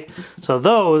here, right? So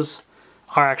those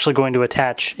are actually going to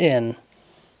attach in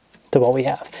to what we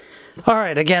have. All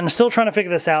right, again, still trying to figure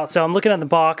this out. So I'm looking at the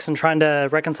box and trying to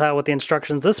reconcile with the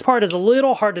instructions. This part is a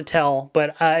little hard to tell,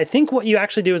 but I think what you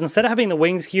actually do is instead of having the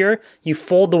wings here, you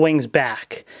fold the wings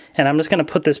back. And I'm just gonna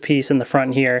put this piece in the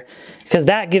front here because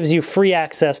that gives you free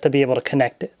access to be able to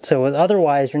connect it. So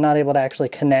otherwise, you're not able to actually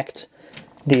connect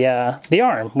the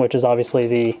arm, which is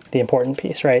obviously the important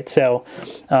piece, right? So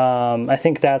I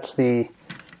think that's the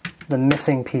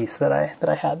missing piece that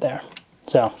I had there.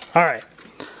 So, all right.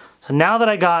 So now that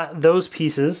I got those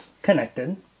pieces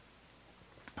connected,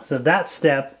 so that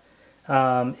step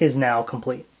is now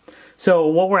complete. So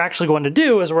what we're actually going to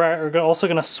do is we're also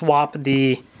going to swap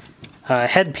the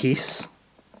head piece.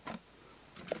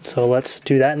 So let's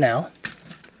do that now.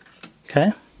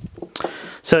 Okay.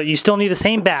 So you still need the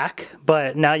same back,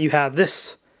 but now you have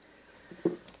this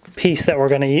piece that we're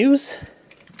going to use.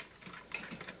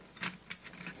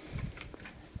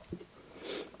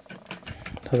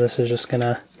 So this is just going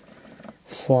to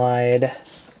slide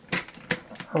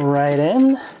right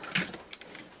in,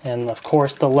 and of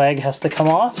course the leg has to come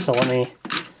off, so let me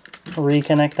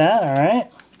reconnect that. All right,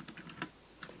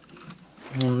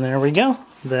 and there we go.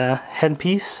 The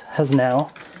headpiece has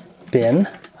now been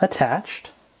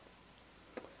attached.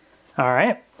 All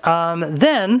right,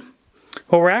 then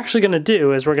what we're actually going to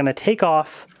do is we're going to take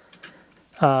off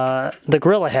the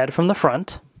gorilla head from the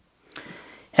front,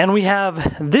 and we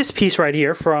have this piece right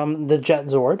here from the Jet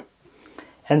Zord.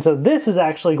 And so this is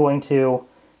actually going to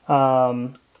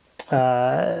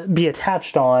be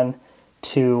attached on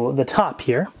to the top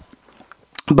here.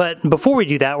 But before we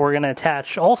do that, we're going to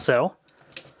attach also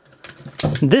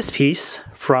this piece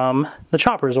from the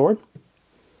Chopper Zord.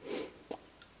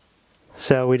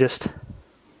 So we just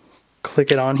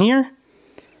click it on here,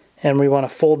 and we want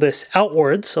to fold this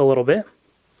outwards a little bit.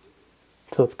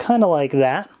 So it's kind of like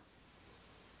that.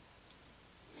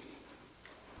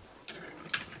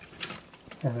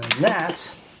 And then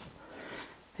that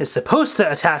is supposed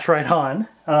to attach right on,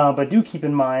 but do keep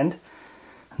in mind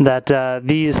that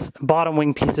these bottom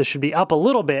wing pieces should be up a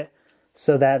little bit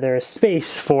so that there is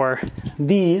space for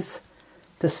these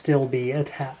to still be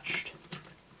attached,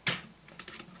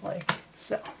 like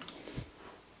so.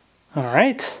 All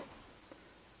right,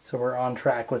 so we're on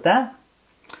track with that.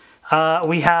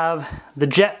 We have the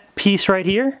jet piece right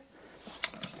here,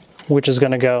 which is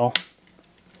going to go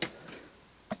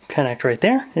connect right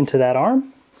there into that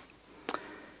arm.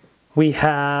 We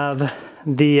have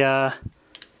the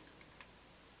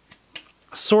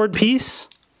sword piece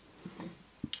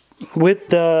with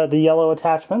the yellow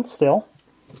attachment still.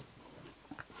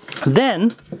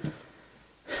 Then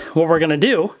what we're going to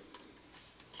do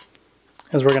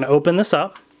is we're going to open this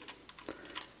up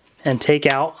and take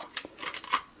out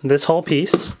this whole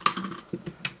piece.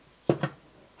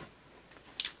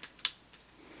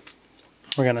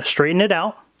 We're going to straighten it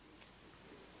out.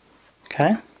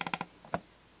 Okay.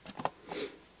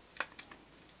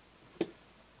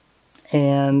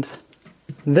 And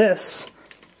this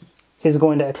is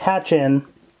going to attach in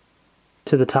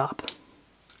to the top.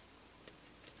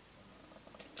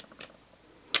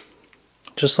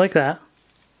 Just like that.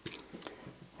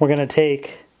 We're going to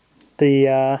take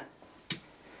the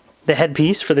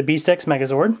headpiece for the Beast X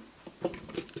Megazord,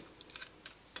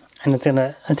 and it's going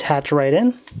to attach right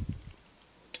in.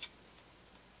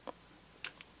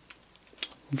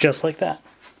 Just like that.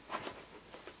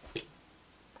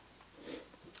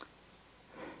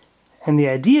 And the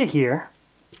idea here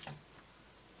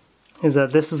is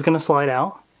that this is going to slide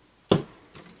out,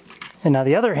 and now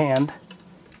the other hand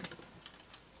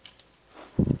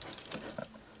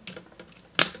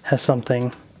has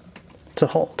something to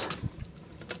hold.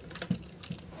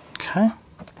 Okay,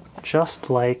 just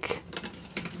like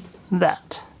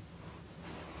that.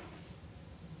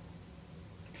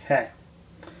 Okay,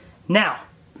 now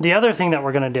the other thing that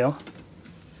we're going to do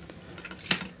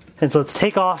is let's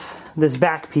take off this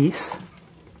back piece,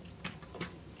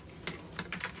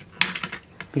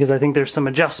 because I think there's some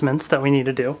adjustments that we need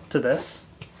to do to this.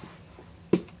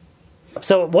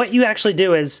 So what you actually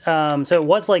do is, so it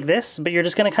was like this, but you're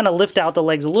just going to kind of lift out the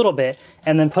legs a little bit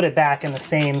and then put it back in the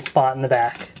same spot in the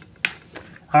back.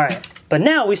 All right, but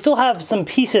now we still have some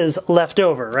pieces left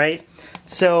over, right?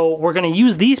 So we're going to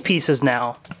use these pieces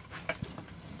now.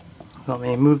 Let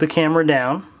me move the camera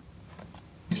down.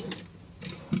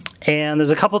 And there's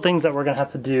a couple things that we're going to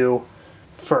have to do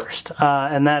first,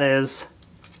 and that is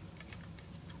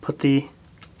put the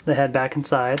head back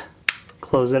inside,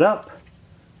 close it up.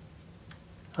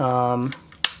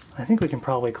 I think we can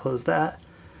probably close that.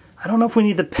 I don't know if we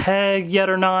need the peg yet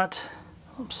or not.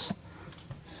 Oops.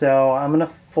 So I'm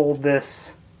gonna fold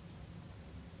this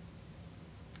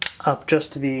up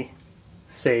just to be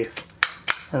safe,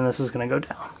 and this is gonna go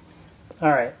down. All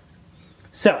right,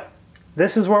 so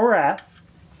this is where we're at,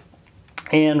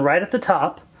 and right at the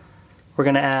top, we're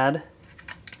gonna add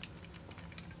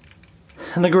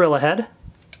the gorilla head.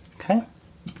 Okay.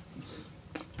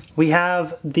 We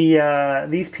have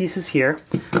these pieces here,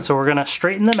 so we're gonna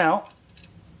straighten them out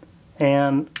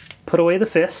and put away the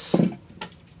fists.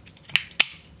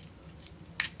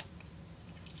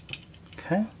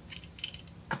 Okay.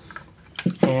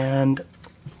 And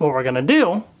what we're gonna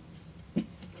do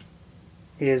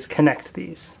is connect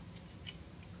these.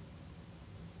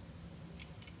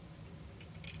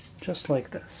 Just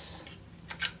like this.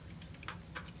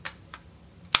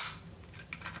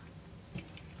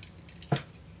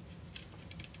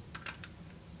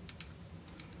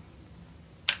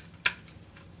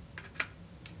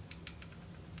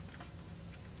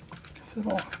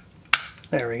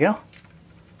 There we go.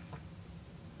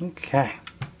 Okay.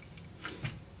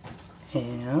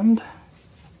 And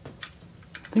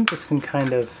I think this can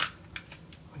kind of,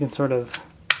 we can sort of,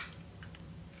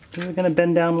 is it going to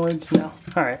bend downwards? No.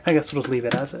 Alright, I guess we'll just leave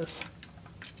it as is.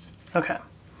 Okay.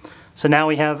 So now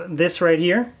we have this right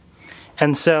here.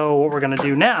 And so what we're going to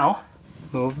do now,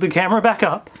 move the camera back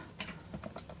up,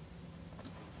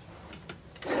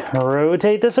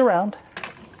 rotate this around,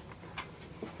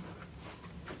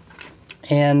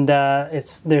 and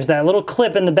there's that little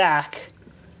clip in the back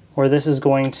where this is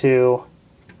going to,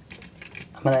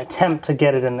 I'm going to attempt to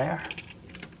get it in there.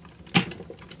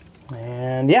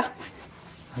 And yeah,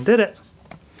 I did it.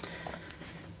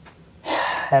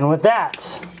 And with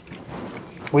that,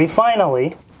 we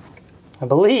finally, I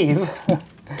believe,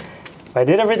 if I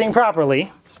did everything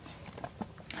properly,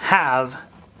 have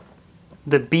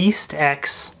the Beast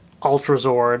X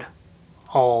Ultrazord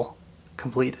all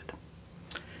completed.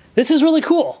 This is really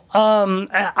cool.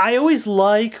 I always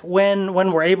like when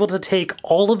we're able to take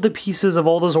all of the pieces of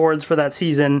all the Zords for that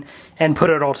season and put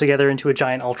it all together into a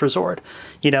giant Ultrazord.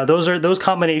 You know, those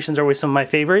combinations are always some of my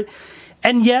favorite.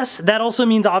 And yes, that also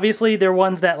means obviously they're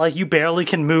ones that like you barely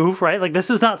can move, right? Like this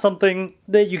is not something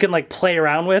that you can like play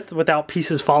around with without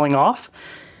pieces falling off.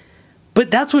 But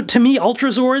that's what, to me,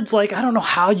 Ultrazords, like, I don't know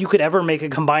how you could ever make a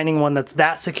combining one that's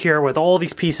that secure with all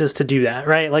these pieces to do that,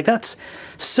 right? Like, that's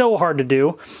so hard to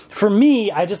do. For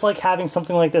me, I just like having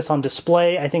something like this on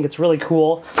display. I think it's really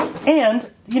cool.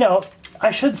 And, you know,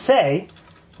 I should say,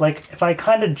 like, if I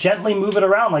kind of gently move it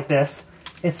around like this,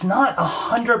 it's not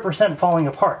 100% falling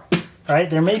apart, right?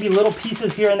 There may be little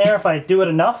pieces here and there if I do it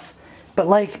enough, but,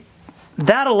 like,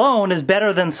 that alone is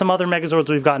better than some other Megazords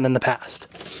we've gotten in the past.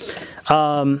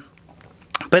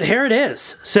 But here it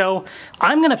is. So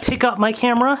I'm going to pick up my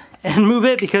camera and move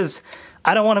it because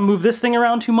I don't want to move this thing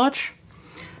around too much.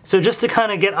 So just to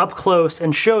kind of get up close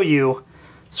and show you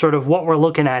sort of what we're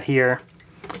looking at here.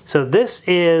 So this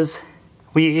is,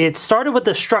 it started with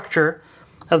the structure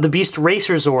of the Beast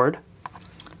Racer Zord,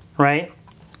 right?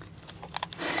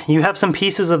 You have some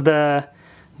pieces of the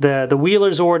Wheeler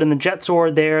Zord and the Jet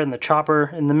Zord there and the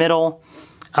chopper in the middle.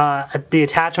 The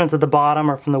attachments at the bottom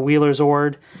are from the Wheeler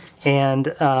Zord and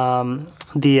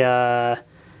the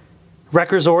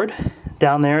Wrecker Zord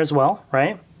down there as well,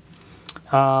 right?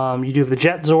 You do have the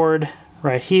Jet Zord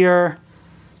right here.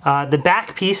 The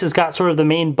back piece has got sort of the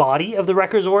main body of the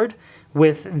Wrecker Zord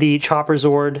with the Chopper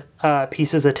Zord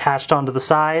pieces attached onto the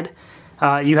side.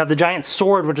 You have the giant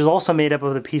sword, which is also made up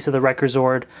of the piece of the Wrecker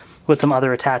Zord with some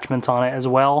other attachments on it as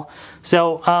well.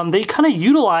 So they kind of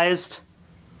utilized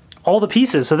all the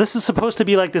pieces. So this is supposed to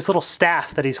be like this little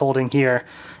staff that he's holding here,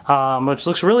 which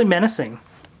looks really menacing.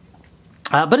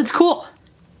 But it's cool.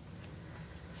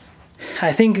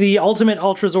 I think the Ultimate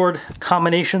Ultrazord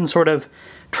combination sort of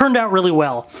turned out really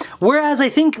well. Whereas I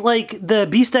think like the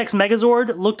Beast X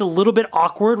Megazord looked a little bit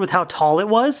awkward with how tall it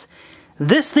was.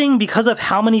 This thing, because of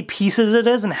how many pieces it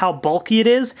is and how bulky it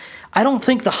is, I don't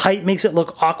think the height makes it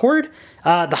look awkward.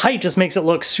 The height just makes it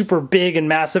look super big and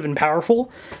massive and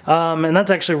powerful. And that's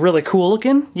actually really cool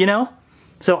looking, you know?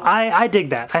 So I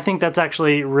dig that. I think that's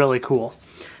actually really cool.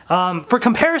 For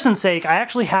comparison's sake, I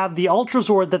actually have the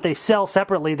Ultrazord that they sell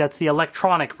separately. That's the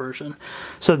electronic version.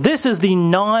 So this is the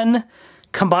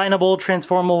non-combinable,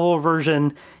 transformable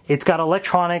version. It's got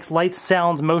electronics, lights,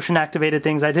 sounds, motion-activated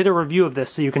things. I did a review of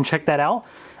this, so you can check that out.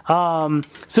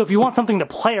 So if you want something to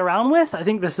play around with, I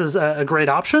think this is a great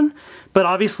option. But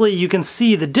obviously, you can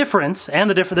see the difference,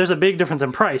 and there's a big difference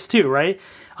in price too, right?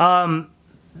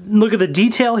 Look at the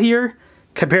detail here.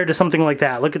 compared to something like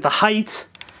that. Look at the height,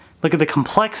 look at the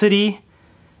complexity.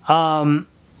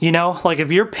 You know, like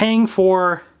if you're paying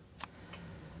for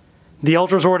the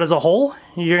Ultrazord as a whole,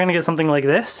 you're gonna get something like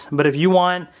this. But if you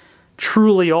want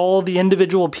truly all the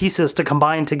individual pieces to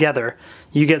combine together,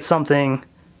 you get something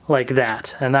like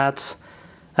that, and that's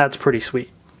pretty sweet.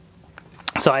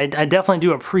 So I definitely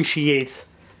do appreciate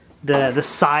the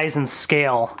size and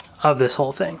scale of this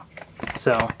whole thing.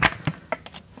 So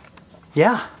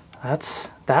yeah, that's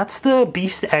the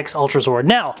Beast X Ultrazord.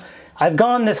 Now, I've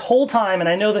gone this whole time, and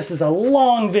I know this is a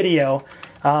long video.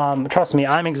 Trust me,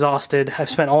 I'm exhausted. I've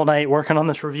spent all night working on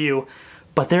this review,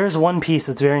 but there is one piece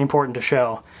that's very important to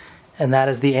show, and that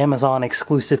is the Amazon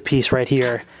exclusive piece right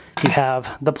here. You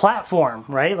have the platform,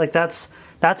 right? Like that's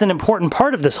an important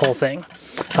part of this whole thing,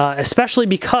 especially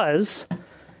because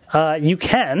you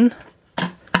can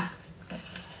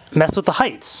mess with the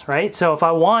heights, right? So if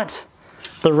I want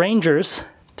the Rangers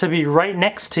to be right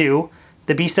next to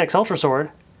the Beast X Ultrazord,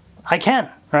 I can,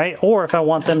 right? Or if I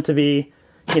want them to be,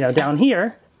 you know, down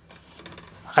here,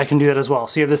 I can do that as well.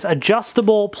 So you have this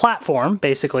adjustable platform,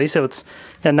 basically. So it's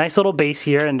a nice little base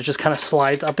here, and it just kind of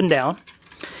slides up and down.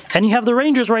 And you have the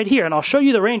Rangers right here, and I'll show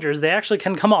you the Rangers. They actually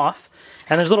can come off,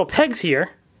 and there's little pegs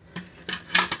here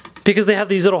because they have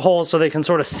these little holes so they can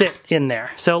sort of sit in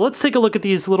there. So let's take a look at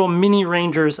these little mini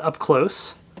Rangers up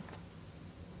close.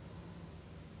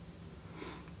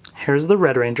 Here's the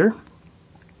Red Ranger.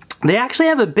 They actually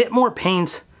have a bit more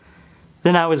paint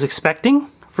than I was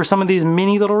expecting for some of these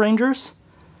mini little Rangers.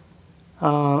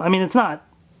 I mean, it's not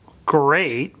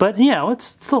great, but you know, it's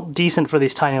still decent for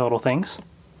these tiny little things.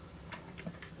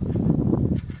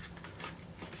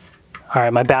 All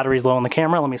right, my battery's low on the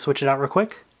camera. Let me switch it out real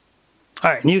quick.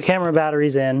 All right, new camera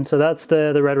battery's in. So that's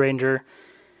the Red Ranger.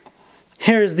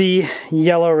 Here's the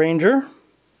Yellow Ranger.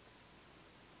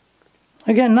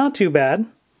 Again, not too bad.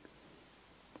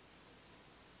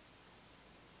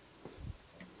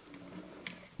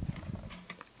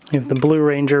 You have the Blue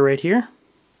Ranger right here.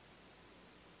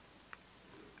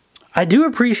 I do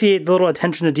appreciate the little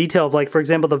attention to detail of, like, for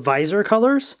example, the visor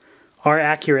colors are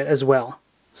accurate as well.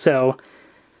 So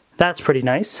that's pretty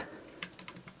nice.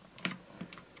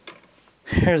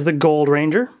 Here's the Gold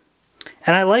Ranger.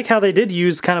 And I like how they did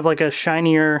use kind of like a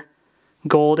shinier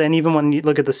gold, and even when you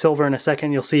look at the silver in a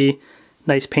second, you'll see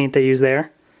nice paint they use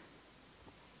there.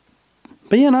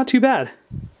 But yeah, not too bad.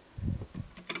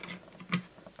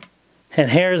 And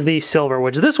here's the Silver,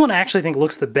 which this one I actually think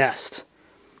looks the best.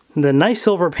 The nice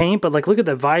silver paint, but like look at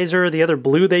the visor, the other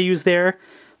blue they use there.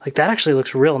 Like that actually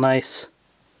looks real nice.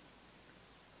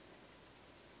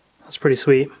 That's pretty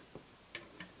sweet.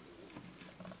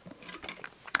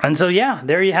 And so yeah,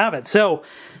 there you have it. So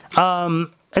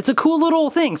it's a cool little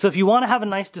thing. So if you want to have a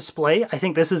nice display, I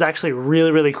think this is actually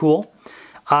really, really cool.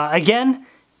 Again,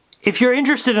 if you're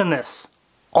interested in this,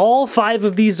 all 5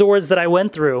 of these Zords that I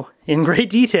went through in great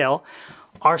detail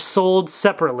are sold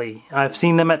separately. I've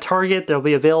seen them at Target. They'll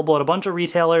be available at a bunch of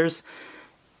retailers.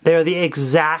 They're the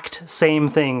exact same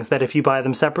things that if you buy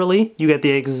them separately, you get the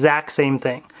exact same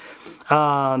thing.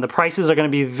 The prices are going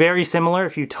to be very similar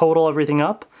if you total everything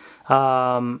up.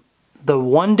 The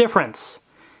one difference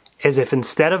is if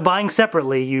instead of buying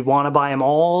separately, you want to buy them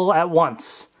all at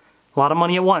once. A lot of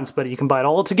money at once, but you can buy it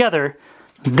all together.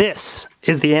 This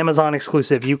is the Amazon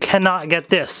exclusive. You cannot get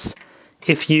this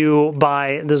if you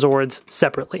buy the Zords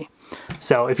separately.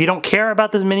 So if you don't care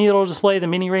about this mini little display, the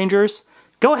mini Rangers,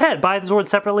 go ahead, buy the Zords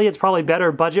separately. It's probably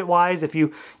better budget-wise if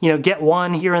you get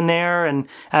one here and there, and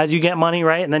as you get money,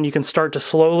 right, and then you can start to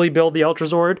slowly build the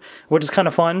Ultrazord, which is kind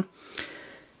of fun.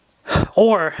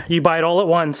 Or you buy it all at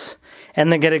once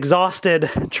and then get exhausted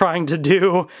trying to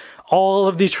do all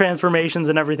of these transformations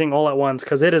and everything all at once,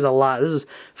 because it is a lot. This is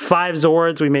 5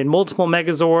 Zords. We made multiple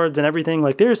Megazords and everything.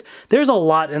 Like there's a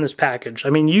lot in this package. I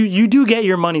mean, you do get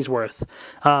your money's worth.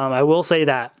 I will say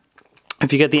that.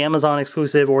 If you get the Amazon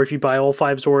exclusive, or if you buy all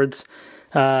 5 Zords,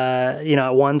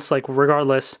 at once, like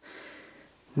regardless,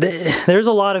 there's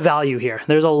a lot of value here.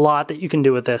 There's a lot that you can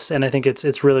do with this, and I think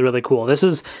it's really, really cool. This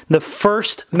is the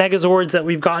first Megazords that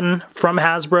we've gotten from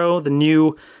Hasbro, the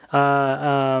new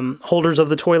holders of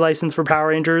the toy license for Power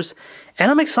Rangers,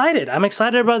 and I'm excited. I'm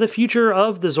excited about the future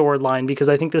of the Zord line, because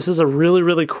I think this is a really,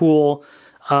 really cool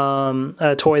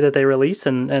toy that they release,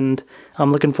 and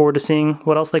I'm looking forward to seeing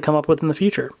what else they come up with in the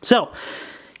future. So,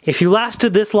 if you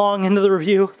lasted this long into the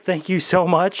review, thank you so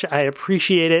much. I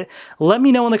appreciate it. Let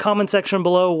me know in the comment section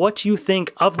below what you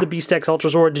think of the Beast X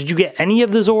Ultrazord. Did you get any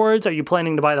of the Zords? Are you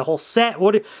planning to buy the whole set?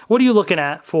 What are you looking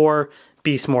at for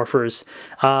Beast Morphers?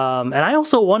 And I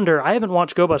also wonder, I haven't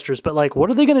watched Go Busters, but like,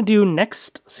 what are they going to do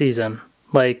next season?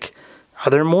 Like, are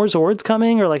there more Zords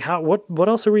coming, or like what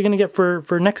else are we going to get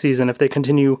for next season if they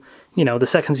continue, you know, the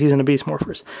second season of Beast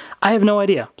Morphers? I have no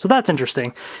idea. So that's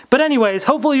interesting. But anyways,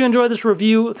 hopefully you enjoyed this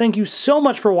review. Thank you so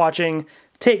much for watching.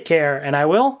 Take care, and I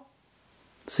will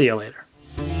see you later.